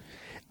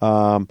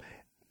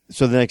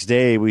 So the next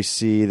day we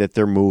see that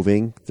they're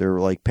moving. They're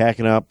like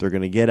packing up. They're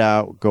going to get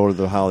out, go to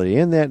the Holiday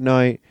Inn that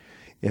night.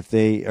 If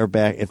they are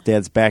back, if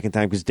Dad's back in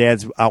time, because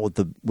Dad's out with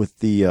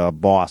the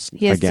boss again.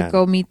 He has to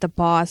go meet the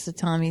boss to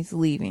tell him he's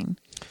leaving.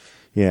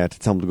 Yeah, to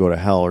tell him to go to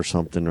hell or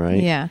something,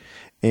 right? Yeah.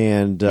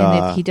 And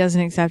if he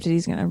doesn't accept it,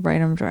 he's going to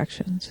write him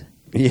directions.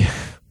 Yeah.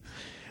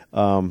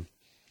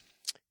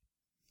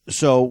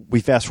 So we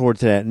fast forward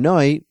to that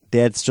night.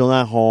 Dad's still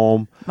not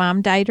home.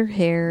 Mom dyed her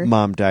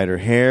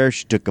hair.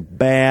 She took a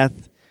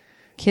bath.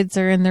 Kids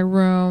are in their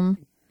room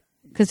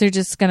because they're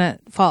just going to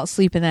fall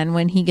asleep. And then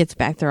when he gets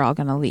back, they're all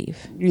going to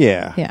leave.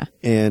 Yeah. Yeah.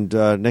 And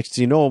next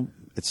thing you know,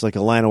 it's like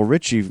a Lionel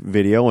Richie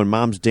video and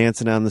Mom's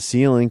dancing on the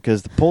ceiling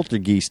because the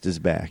poltergeist is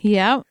back.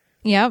 Yep.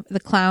 The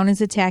clown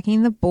is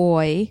attacking the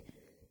boy.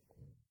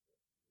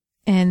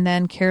 And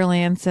then Carol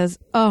Ann says,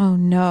 "Oh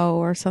no,"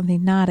 or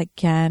something, "not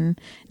again."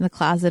 And the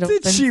closet opens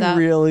up. Did she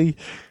really?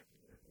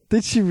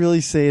 Did she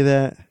really say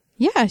that?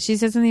 Yeah, she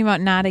said something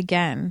about "not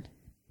again."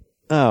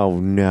 Oh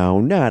no,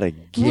 not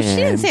again. Well, she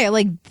didn't say it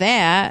like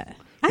that.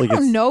 I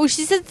don't know.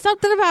 She said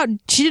something about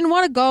she didn't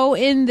want to go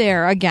in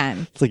there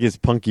again. It's like it's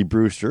Punky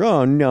Brewster.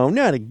 Oh no,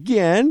 not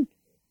again.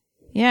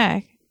 Yeah,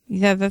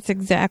 that's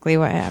exactly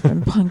what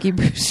happened. Punky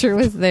Brewster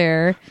was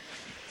there.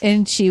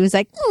 And she was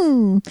like,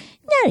 "Not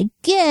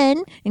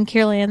again." And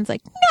Carol Ann's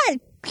like, "Not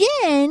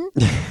again."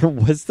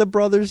 What's the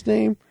brother's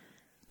name?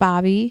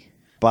 Bobby.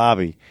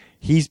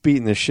 He's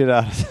beating the shit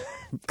out of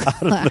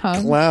the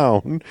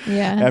clown.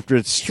 Yeah. After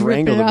it's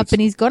strangled him.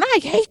 And he's going, "I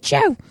hate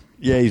you."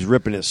 Yeah, he's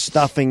ripping his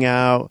stuffing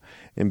out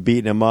and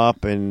beating him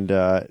up. And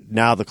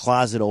now the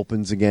closet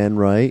opens again,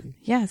 right?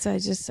 Yeah, so I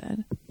just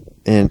said.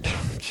 And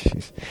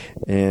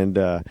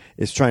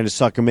it's trying to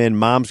suck him in.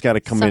 Mom's got to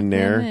come in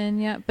there.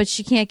 Yeah, but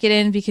she can't get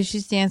in because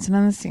she's dancing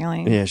on the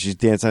ceiling. Yeah, she's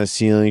dancing on the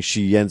ceiling.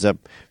 She ends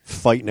up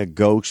fighting a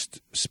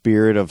ghost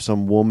spirit of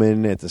some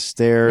woman at the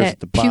stairs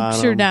at the bottom.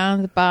 Pukes her down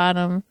at the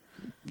bottom.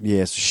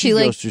 Yeah, so she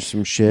goes through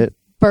some shit.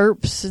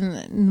 Burps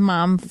and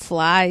Mom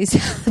flies.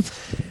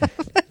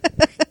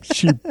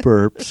 She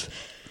burps.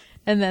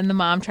 And then the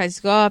mom tries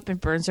to go up and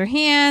burns her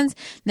hands.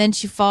 Then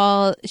she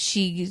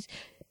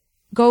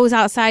goes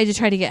outside to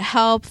try to get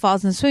help,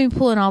 falls in the swimming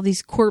pool, and all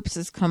these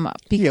corpses come up.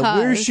 Yeah,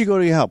 where does she go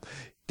to get help?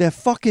 That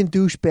fucking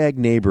douchebag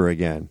neighbor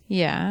again.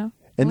 Yeah.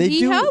 And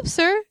he helps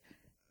her.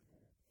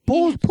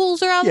 He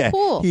pulls her out of the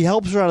pool. He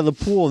helps her out of the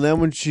pool, and then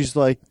when she's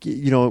like,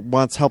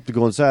 wants help to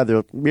go inside, they're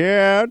like,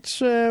 "Yeah, it's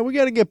we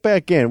got to get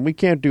back in. We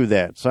can't do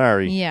that.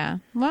 Sorry." Yeah.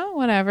 Well,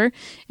 whatever.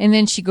 And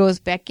then she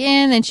goes back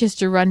in, and she has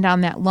to run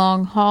down that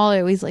long hall. I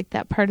always liked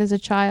that part as a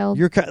child.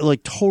 You're kind of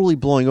like totally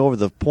blowing over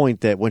the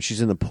point that when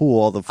she's in the pool,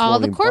 all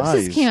the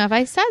corpses came up.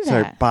 I said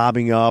start that.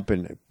 Bobbing up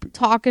and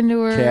talking to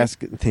her.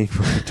 Casket thing.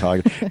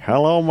 Talking.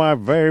 "Hello, my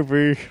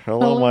baby.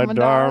 Hello, my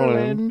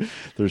darling."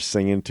 They're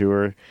singing to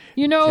her.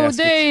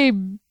 They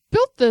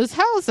built this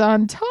house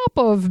on top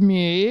of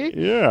me.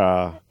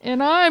 Yeah.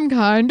 And I'm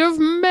kind of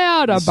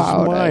mad about it. This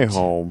is my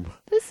home.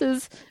 This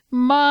is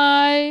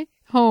my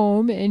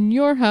home, and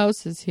your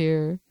house is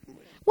here.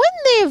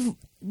 Wouldn't they have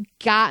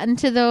gotten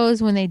to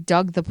those when they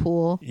dug the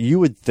pool? You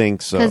would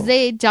think so. Because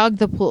they dug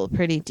the pool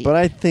pretty deep. But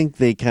I think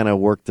they kind of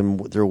worked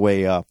their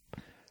way up.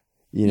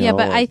 Yeah,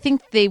 but I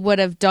think they would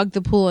have dug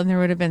the pool and there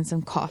would have been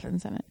some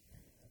coffins in it.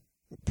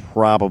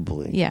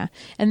 Probably. Yeah.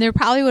 And there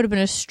probably would have been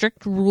a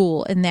strict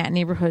rule in that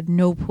neighborhood,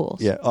 no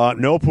pools. Yeah,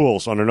 no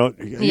pools.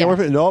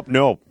 Nope.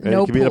 No.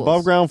 It could be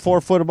above ground,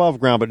 4 foot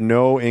above ground, but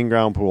no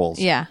in-ground pools.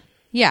 Yeah.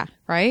 Yeah,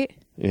 right?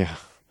 Yeah.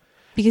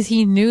 Because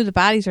he knew the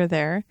bodies were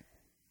there.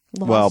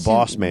 Well,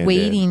 Boss Man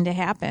waiting to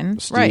happen.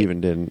 Steven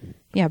didn't.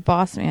 Yeah,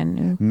 Boss Man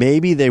knew.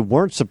 Maybe they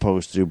weren't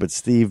supposed to, but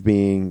Steve,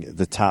 being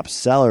the top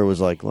seller, was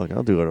like, look,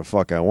 I'll do what the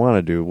fuck I want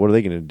to do. What are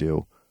they going to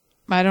do?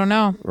 I don't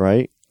know.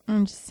 Right?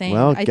 I'm just saying.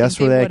 Well, I guess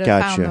think where they that would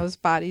have got found you. those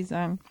bodies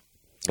then.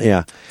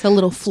 Yeah. It's a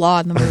little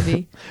flaw in the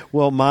movie.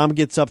 Well, Mom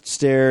gets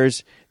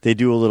upstairs. They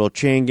do a little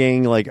chain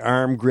gang, like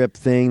arm grip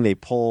thing. They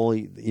pull,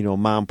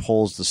 Mom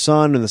pulls the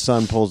son and the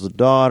son pulls the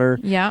daughter.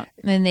 Yeah.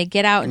 And then they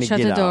get out and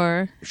shut the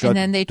door. And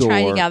then they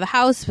try to get out of the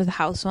house, but the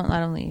house won't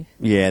let them leave.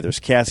 Yeah, there's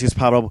caskets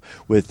pop up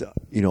with,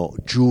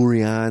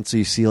 jewelry on. So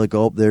you see,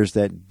 there's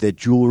that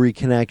jewelry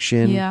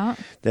connection. Yeah.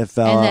 That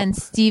fell And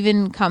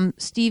then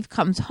Steve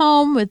comes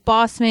home with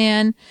Boss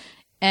Man,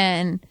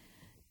 and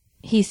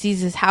he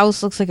sees his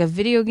house looks like a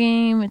video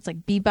game. It's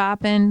like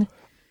bebopping.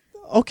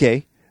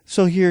 Okay.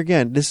 So here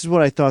again, this is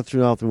what I thought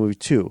throughout the movie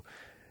too.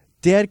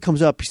 Dad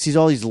comes up, he sees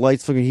all these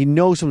lights flickering, he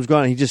knows someone's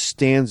gone, and he just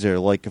stands there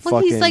like a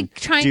fucking he's like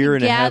trying deer to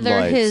in the gather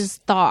headlights. his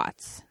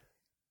thoughts.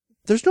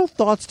 There's no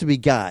thoughts to be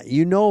got.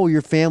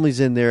 Your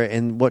family's in there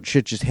and what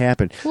shit just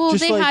happened. Well,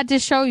 just they had to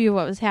show you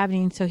what was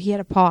happening, so he had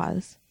to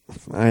pause.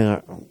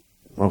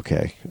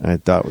 Okay. I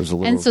thought it was a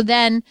little... And so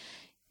then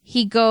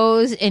he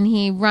goes and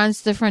he runs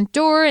to the front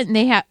door, and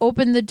they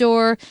open the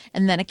door,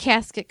 and then a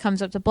casket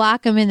comes up to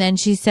block him, and then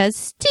she says,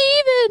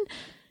 Steven,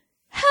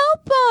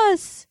 help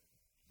us.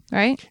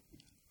 Right?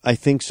 I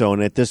think so.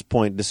 And at this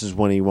point, this is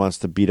when he wants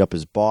to beat up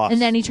his boss.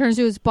 And then he turns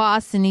to his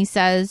boss and he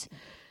says,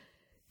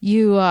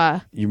 You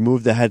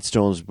moved the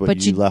headstones,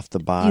 but you left the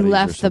bodies. You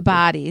left the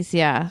bodies,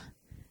 yeah.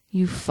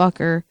 You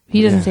fucker.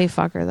 He doesn't say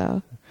fucker,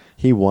 though.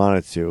 He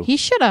wanted to. He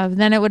should have.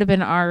 Then it would have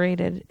been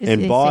R-rated.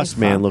 And Boss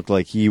Man looked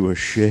like he was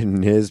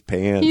shitting his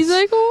pants. He's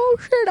like, oh,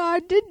 shit,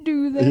 I did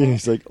do that.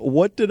 He's like,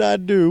 what did I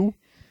do?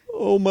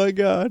 Oh, my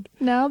God.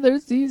 Now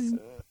there's these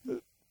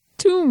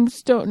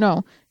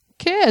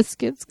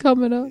caskets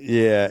coming up.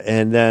 Yeah,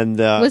 and then...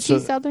 was he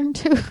Southern,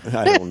 too?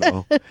 I don't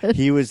know.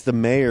 He was the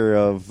mayor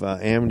of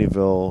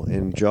Amityville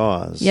in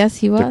Jaws. Yes,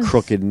 he was. The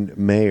crooked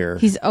mayor.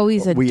 He's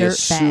always a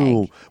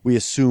dirtbag. We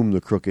assume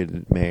the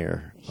crooked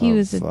mayor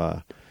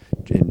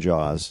in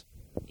Jaws.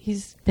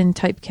 He's been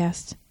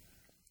typecast.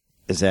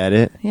 Is that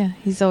it? Yeah,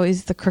 he's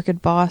always the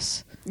crooked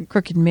boss,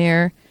 crooked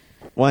mayor.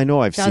 Well, I know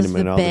I've seen him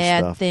in other stuff.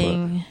 Does the bad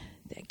thing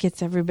that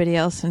gets everybody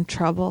else in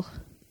trouble.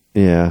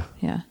 Yeah.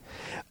 Yeah.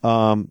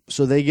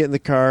 So they get in the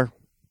car,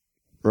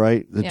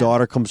 right? The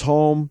daughter comes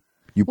home.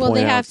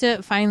 They have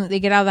to finally, they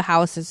get out of the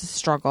house. It's a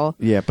struggle.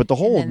 Yeah, but the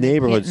whole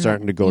neighborhood's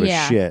starting to go to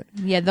shit.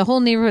 Yeah, the whole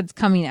neighborhood's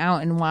coming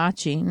out and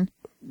watching.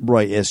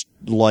 Right, as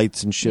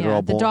lights and shit are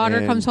all the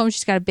daughter comes home.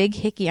 She's got a big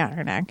hickey on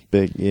her neck.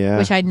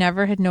 Which I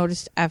never had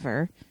noticed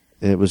ever.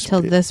 It was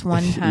till this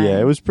one time.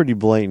 Yeah, it was pretty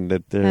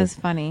blatant. That's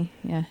funny.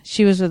 Yeah,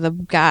 she was with a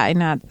guy,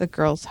 not the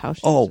girl's house.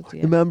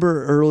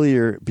 Remember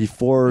earlier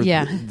before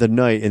the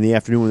night in the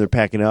afternoon when they're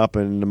packing up,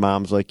 and the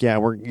mom's like, "Yeah,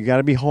 you got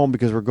to be home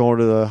because we're going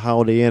to the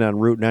Holiday Inn on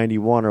Route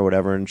 91 or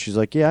whatever." And she's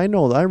like, "Yeah, I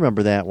know, I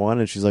remember that one."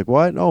 And she's like,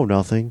 "What? Oh,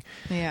 nothing."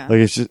 Yeah,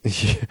 like it's just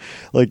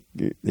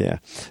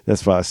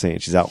that's what I was saying.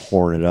 She's out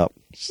whoring it up.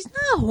 She's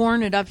not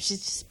whoring it up.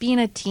 She's just being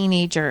a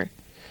teenager.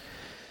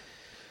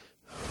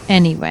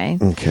 Anyway.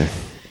 Okay.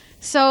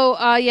 So,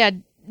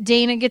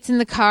 Dana gets in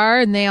the car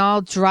and they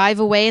all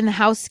drive away and the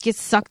house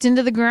gets sucked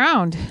into the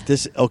ground.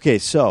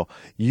 So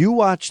you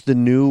watched the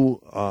new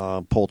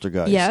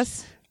Poltergeist.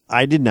 Yes.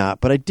 I did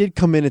not, but I did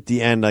come in at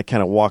the end. I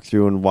kind of walked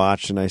through and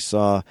watched, and I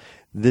saw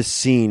this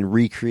scene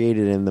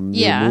recreated in the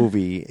new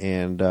movie,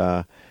 and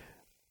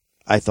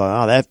I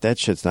thought, that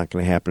shit's not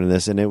going to happen in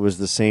this. And it was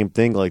the same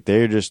thing. Like,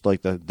 they're just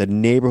like the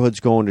neighborhood's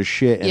going to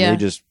shit, and they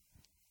just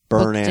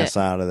burn ass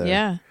out of there.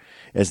 Yeah.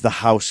 As the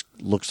house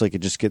looks like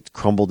it just gets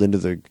crumbled into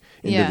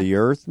the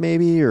earth,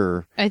 maybe,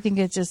 or I think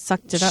it just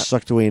sucked it up,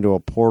 sucked away into a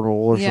portal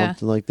or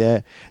something like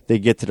that. They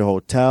get to the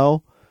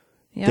hotel.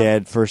 Yep.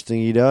 Dad, first thing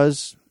he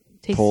does,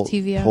 the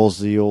TV out. Pulls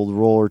the old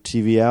roller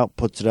TV out,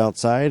 puts it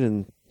outside,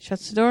 and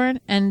shuts the door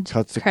and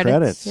cuts the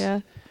credits.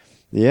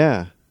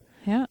 Yeah.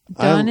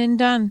 Done and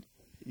done.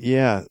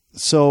 Yeah.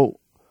 So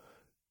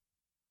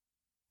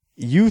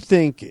you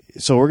think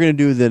we're going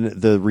to do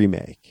the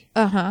remake.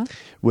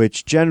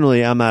 Which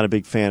generally I'm not a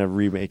big fan of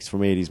remakes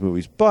from 80s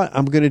movies, but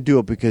I'm going to do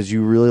it because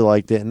you really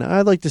liked it, and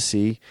I'd like to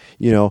see,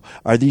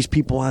 are these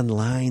people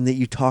online that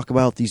you talk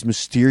about, these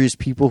mysterious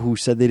people who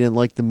said they didn't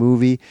like the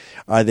movie,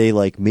 are they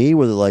like me,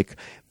 where they're like,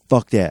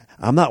 fuck that.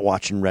 I'm not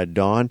watching Red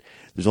Dawn.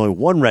 There's only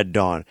one Red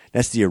Dawn.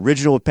 That's the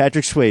original with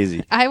Patrick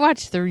Swayze. I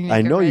watched the remake.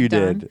 I know of Red you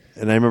Dawn. did.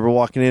 And I remember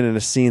walking in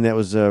a scene that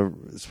was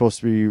supposed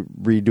to be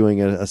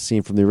redoing a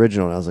scene from the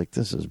original. And I was like,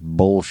 this is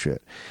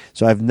bullshit.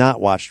 So I've not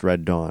watched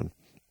Red Dawn.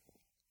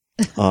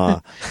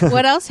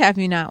 What else have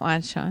you not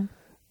watched, Sean?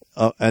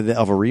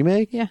 Of a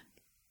remake? Yeah.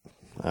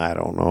 I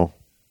don't know.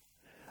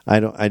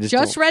 I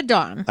just Red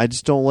Dawn. I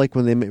just don't like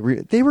when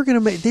they were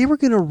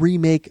gonna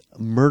remake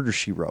Murder,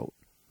 She Wrote.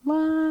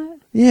 What?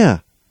 Yeah.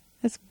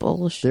 That's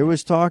bullshit. There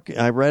was talk.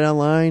 I read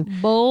online.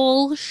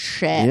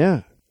 Bullshit.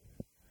 Yeah.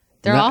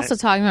 They're also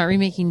talking about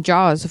remaking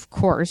Jaws, of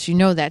course. You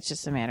know that's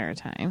just a matter of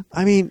time.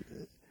 I mean,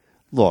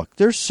 look,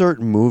 there's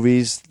certain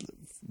movies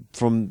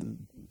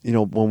from,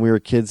 when we were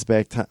kids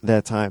back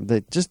that time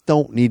that just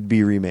don't need to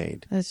be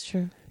remade. That's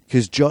true.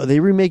 Because they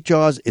remake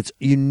Jaws,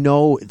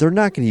 they're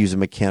not going to use a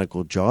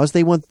mechanical Jaws.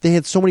 They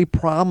had so many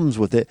problems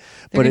with it.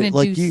 They're going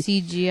to do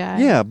CGI.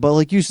 Yeah, but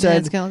like you said,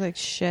 it's going to look like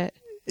shit.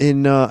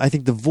 In I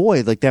think The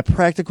Void, like that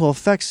practical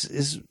effects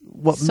is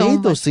what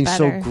made those things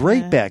so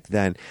great back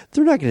then.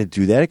 They're not going to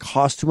do that. It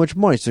costs too much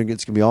money. So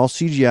it's going to be all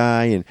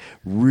CGI and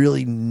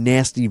really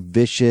nasty,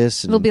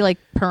 vicious. It'll be like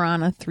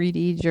Piranha 3D.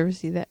 Did you ever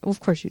see that? Well, of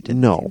course you did.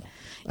 No,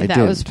 I didn't.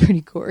 That was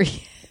pretty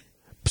gory.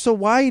 So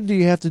why do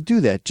you have to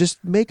do that?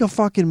 Just make a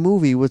fucking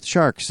movie with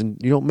sharks, and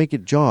you don't make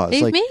it Jaws.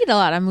 They've made a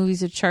lot of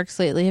movies with sharks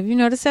lately. Have you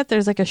noticed that?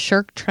 There's like a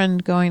shark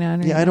trend going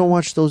on. I don't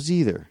watch those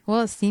either.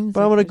 Well, it seems.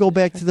 But I'm going to go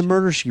back to the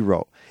Murder, She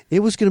Wrote. It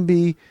was going to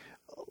be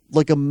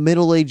like a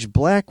middle-aged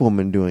black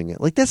woman doing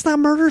it. Like, that's not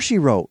Murder, She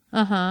Wrote.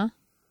 Uh-huh.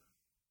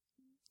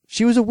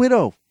 She was a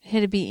widow. It had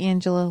to be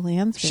Angela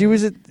Lansbury. She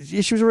was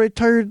a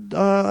retired,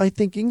 I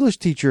think, English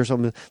teacher or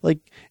something. Like,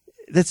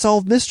 that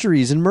solved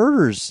mysteries and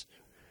murders.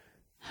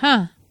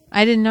 Huh.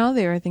 I didn't know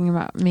they were thinking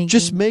about making...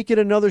 Just make it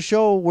another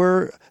show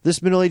where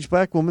this middle-aged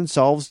black woman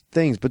solves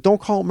things, but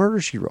don't call it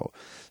Murder, She Wrote.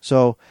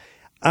 So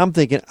I'm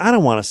thinking, I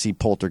don't want to see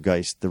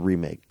Poltergeist, the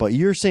remake, but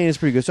you're saying it's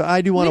pretty good, so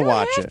I do want to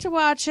watch it. We don't have to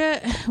watch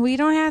it. We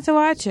don't have to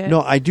watch it.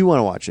 No, I do want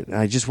to watch it.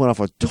 I just went off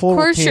a total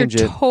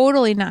tangent. Of course, you're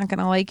totally not going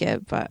to like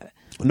it, but...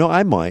 No,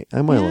 I might.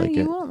 I might like it.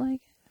 You won't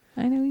like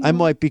it. I know you I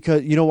might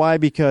because... You know why?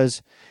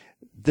 Because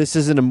this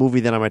isn't a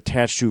movie that I'm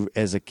attached to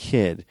as a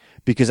kid,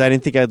 because I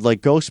didn't think I'd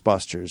like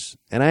Ghostbusters,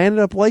 and I ended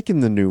up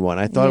liking the new one.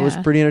 I thought it was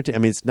pretty entertaining.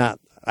 I mean, it's not...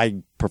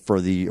 I prefer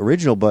the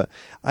original, but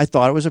I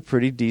thought it was a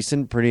pretty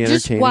decent, pretty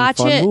entertaining,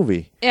 fun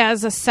movie.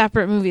 As a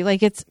separate movie.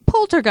 Like, it's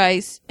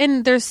Poltergeist,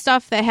 and there's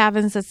stuff that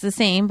happens that's the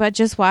same, but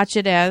just watch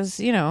it as,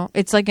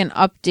 it's like an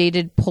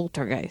updated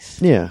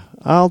Poltergeist. Yeah,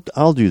 I'll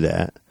do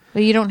that.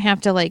 But you don't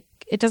have to,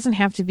 it doesn't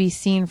have to be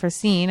scene for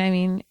scene. I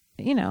mean,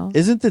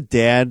 Isn't the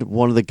dad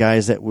one of the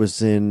guys that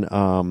was in,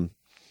 what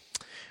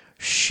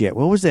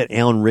was that?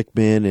 Alan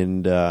Rickman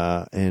and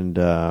I don't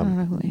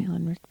know who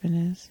Alan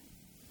Rickman is.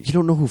 You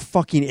don't know who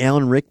fucking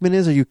Alan Rickman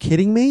is? Are you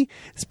kidding me?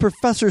 It's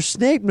Professor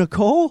Snape,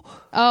 Nicole.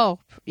 Oh,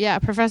 yeah,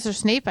 Professor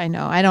Snape I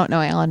know. I don't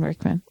know Alan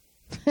Rickman.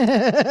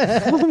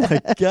 Oh, my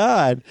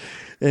God.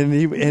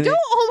 Don't,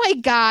 oh, my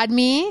God,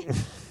 me.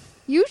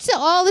 You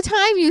all the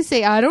time you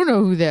say, I don't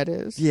know who that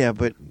is. Yeah,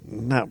 but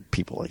not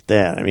people like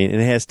that. I mean,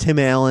 it has Tim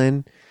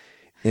Allen.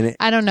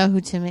 I don't know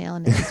who Tim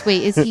Allen is.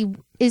 Wait,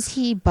 is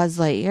he Buzz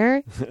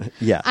Lightyear?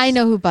 Yeah. I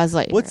know who Buzz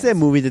Lightyear is. What's that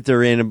movie that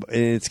they're in?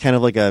 It's kind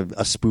of like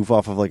a spoof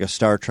off of like a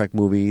Star Trek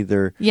movie.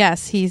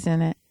 Yes, he's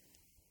in it.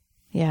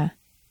 Yeah.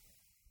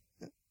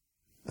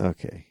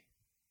 Okay.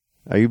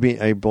 Are you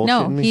bullshitting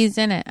No, me? he's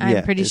in it.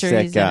 I'm pretty sure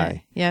he's in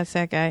it. Yeah, it's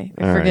that guy.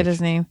 I forget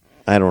his name.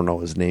 I don't know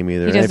his name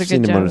either. He does I've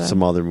seen him job, in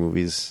some other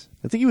movies.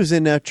 I think he was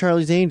in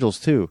Charlie's Angels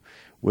too,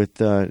 with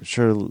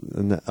Shirley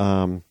and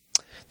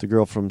the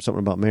girl from Something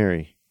About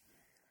Mary.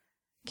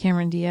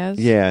 Cameron Diaz?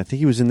 Yeah, I think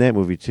he was in that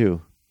movie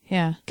too.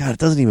 Yeah. God, it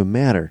doesn't even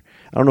matter.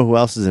 I don't know who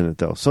else is in it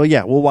though. So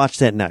yeah, we'll watch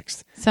that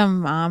next. Some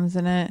mom's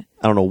in it.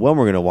 I don't know when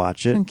we're going to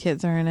watch it. Some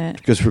kids are in it.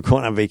 Because we're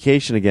going on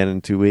vacation again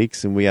in 2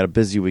 weeks, and we had a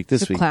busy week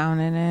this week. There's a clown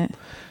in it.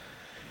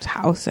 There's a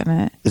house in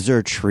it. Is there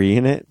a tree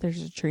in it?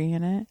 There's a tree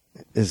in it.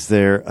 Is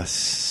there a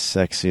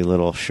sexy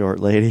little short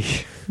lady?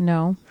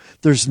 No.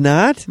 There's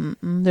not?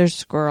 Mm-mm. There's a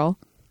squirrel.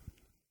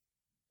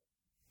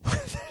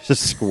 There's a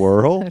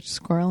squirrel? There's a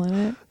squirrel in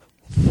it.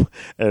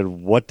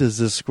 And what does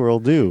this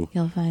squirrel do?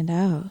 You'll find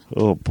out.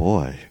 Oh,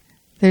 boy.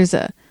 There's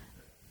a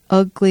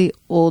ugly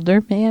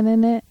older man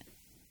in it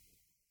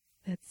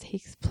that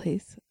takes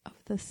place of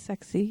the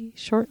sexy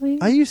short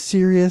lady. Are you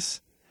serious?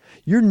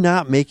 You're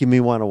not making me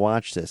want to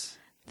watch this.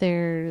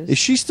 There's... Is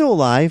she still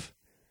alive?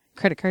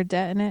 Credit card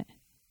debt in it.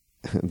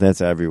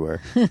 That's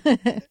everywhere.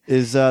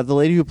 Is the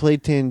lady who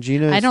played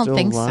Tangina I don't still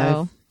think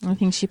alive? so. I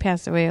think she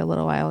passed away a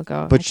little while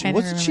ago. But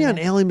wasn't she on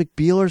Ally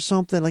McBeal or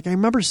something? Like, I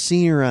remember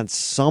seeing her on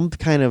some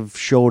kind of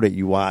show that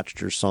you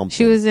watched or something.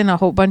 She was in a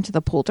whole bunch of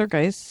the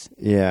Poltergeists.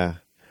 Yeah.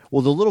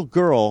 Well, the little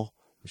girl,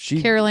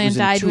 Carol Ann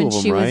died when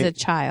she was a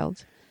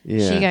child.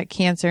 Yeah. She got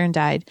cancer and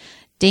died.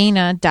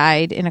 Dana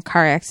died in a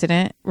car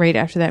accident right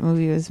after that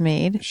movie was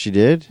made. She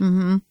did?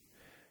 Mm-hmm.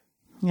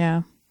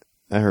 Yeah.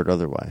 I heard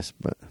otherwise,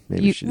 but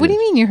maybe she did. What do you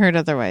mean you heard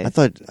otherwise?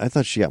 I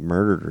thought she got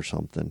murdered or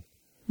something.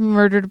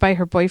 Murdered by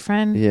her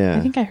boyfriend? Yeah. I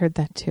think I heard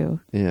that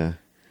too. Yeah.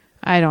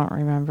 I don't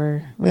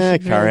remember.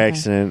 Car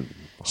accident.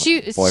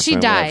 She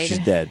died. She's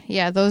dead.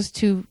 Yeah, those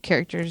two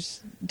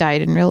characters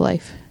died in real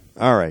life.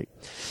 All right.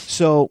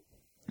 So,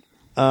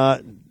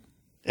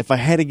 if I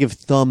had to give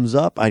thumbs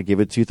up, I'd give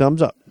it 2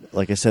 thumbs up.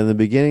 Like I said in the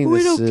beginning,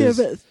 give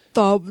it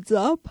thumbs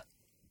up.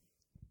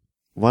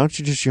 Why don't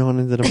you just yawn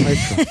into the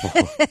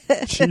microphone?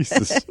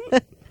 Jesus.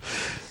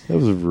 That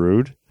was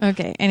rude.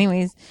 Okay.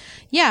 Anyways,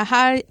 yeah.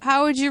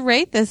 How would you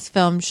rate this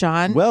film,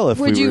 Sean? Well,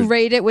 would you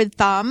rate it with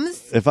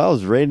thumbs? If I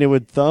was rating it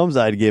with thumbs,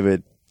 I'd give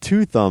it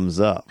 2 thumbs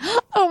up.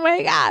 Oh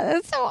my god,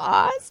 that's so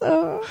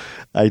awesome!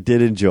 I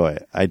did enjoy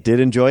it,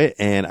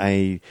 and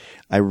I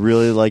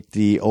really liked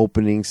the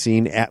opening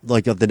scene,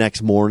 of the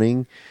next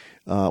morning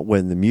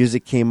when the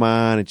music came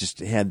on. It just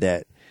had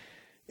that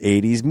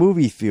 80s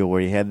movie feel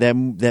where you had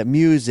that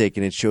music,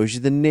 and it shows you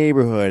the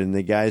neighborhood, and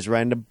the guy's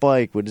riding a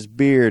bike with his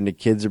beer, and the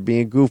kids are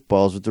being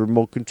goofballs with the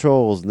remote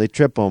controls, and they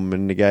trip him,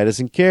 and the guy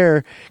doesn't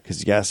care because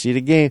you got to see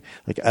the game.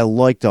 Like, I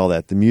liked all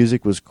that. The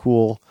music was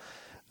cool.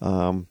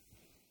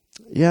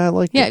 Yeah, I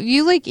liked it. Yeah,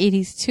 you like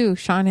 80s too.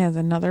 Sean has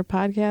another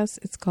podcast.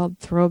 It's called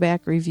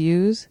Throwback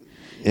Reviews.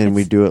 And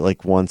we do it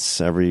like once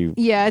every...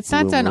 Yeah, it's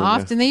not done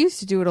often. They used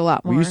to do it a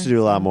lot more. We used to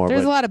do a lot more.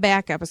 There's a lot of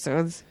back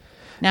episodes.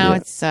 Now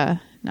it's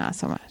not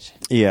so much.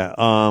 Yeah,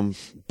 I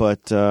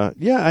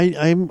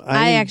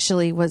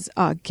actually was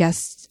a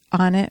guest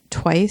on it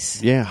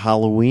twice. Yeah,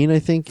 Halloween, I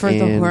think. For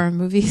the horror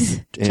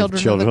movies.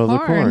 Children of the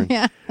Corn.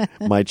 Yeah.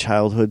 My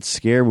childhood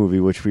scare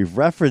movie, which we've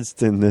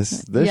referenced in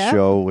this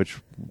show,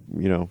 which,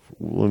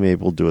 maybe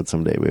we'll do it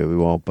someday. Maybe we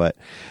won't. But,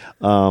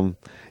 I'm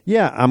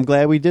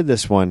glad we did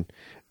this one.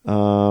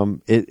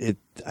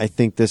 I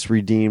think this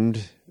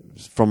redeemed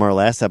from our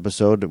last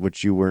episode,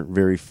 which you weren't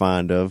very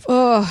fond of.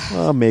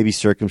 Maybe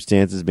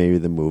circumstances, maybe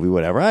the movie,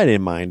 whatever. I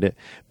didn't mind it,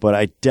 but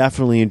I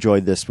definitely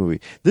enjoyed this movie.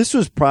 This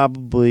was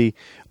probably,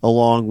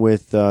 along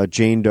with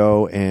Jane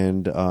Doe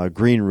and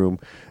Green Room.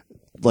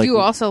 You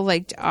also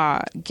liked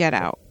Get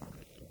Out.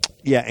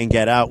 Yeah, and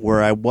Get Out,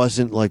 where I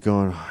wasn't like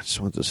going, I just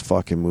want this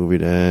fucking movie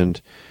to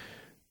end.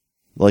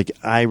 Like,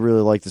 I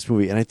really like this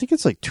movie, and I think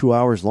it's like 2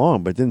 hours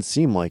long, but it didn't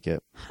seem like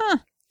it. Huh.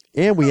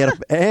 And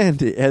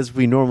and as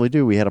we normally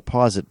do, we had to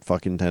pause it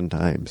fucking 10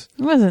 times.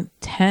 It wasn't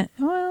 10.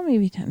 Well,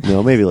 maybe 10.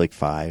 No, maybe like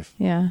 5.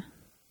 Yeah.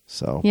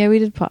 So. Yeah, we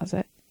did pause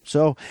it.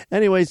 So,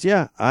 anyways,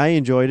 yeah, I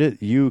enjoyed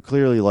it. You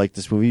clearly liked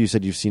this movie. You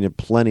said you've seen it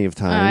plenty of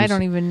times. I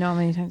don't even know how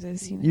many times I've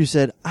seen it. You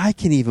said, I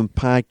can even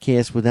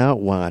podcast without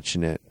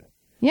watching it.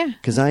 Yeah.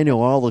 Because I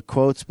know all the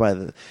quotes by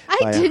heart.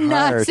 I did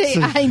not say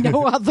I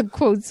know all the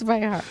quotes by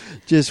heart.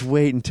 Just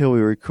wait until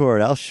we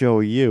record. I'll show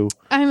you.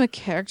 I'm a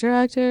character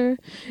actor,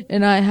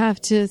 and I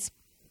have to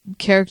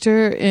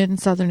character in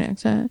Southern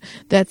accent.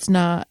 That's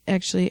not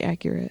actually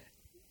accurate.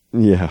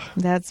 Yeah.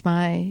 That's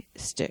my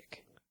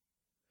stick.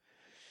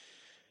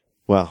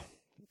 Well,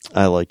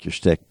 I like your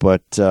stick.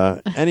 But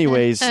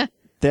anyways,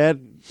 that's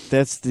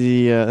going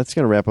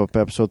to wrap up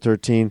episode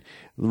 13.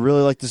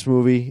 Really like this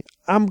movie.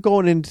 I'm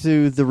going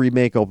into the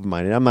remake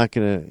open-minded. I'm not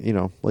going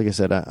to, like I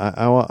said,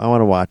 I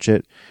want to watch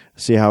it,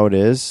 see how it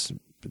is.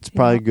 It's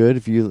probably good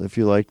if you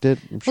liked it.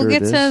 I'm sure we'll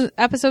get it is. to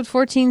episode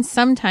 14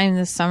 sometime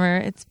this summer.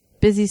 It's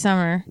busy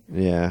summer.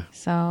 Yeah.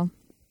 So.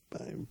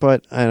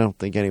 But I don't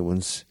think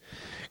anyone's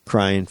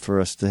crying for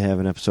us to have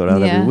an episode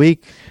out every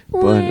week.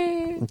 But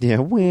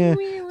it'll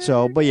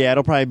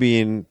probably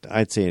be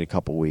I'd say in a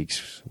couple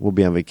weeks. We'll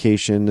be on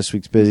vacation. This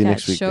week's busy.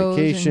 Next week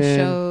vacation.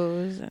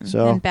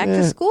 And back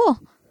to school.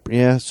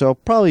 Yeah, so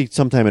probably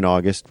sometime in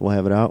August we'll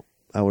have it out,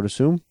 I would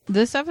assume.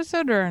 This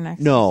episode or our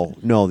next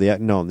episode? No,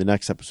 the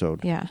next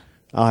episode. Yeah.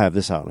 I'll have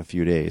this out in a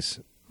few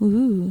days.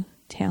 Ooh,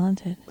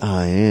 talented.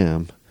 I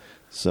am.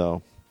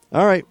 So,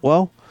 all right,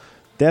 well,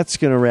 that's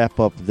going to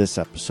wrap up this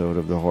episode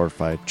of The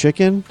Horrified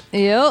Chicken.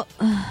 Yep.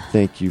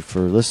 Thank you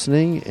for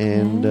listening,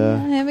 and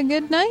have a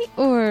good night,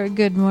 or a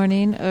good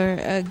morning, or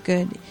a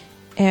good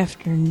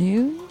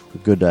afternoon. A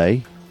good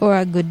day. Or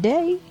a good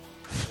day.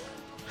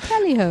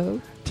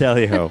 Tally-ho.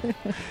 Tally-ho.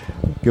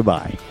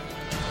 Goodbye.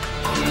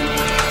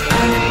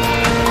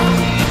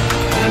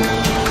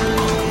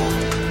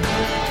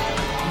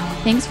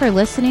 Thanks for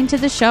listening to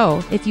the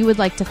show. If you would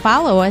like to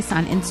follow us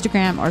on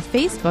Instagram or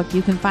Facebook,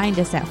 you can find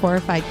us at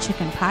Horrified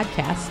Chicken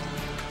Podcast.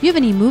 If you have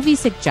any movie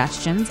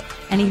suggestions,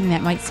 anything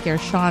that might scare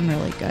Sean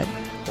really good,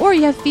 or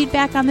you have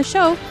feedback on the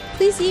show,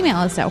 please email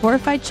us at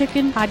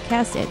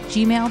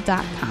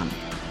horrifiedchickenpodcast@gmail.com.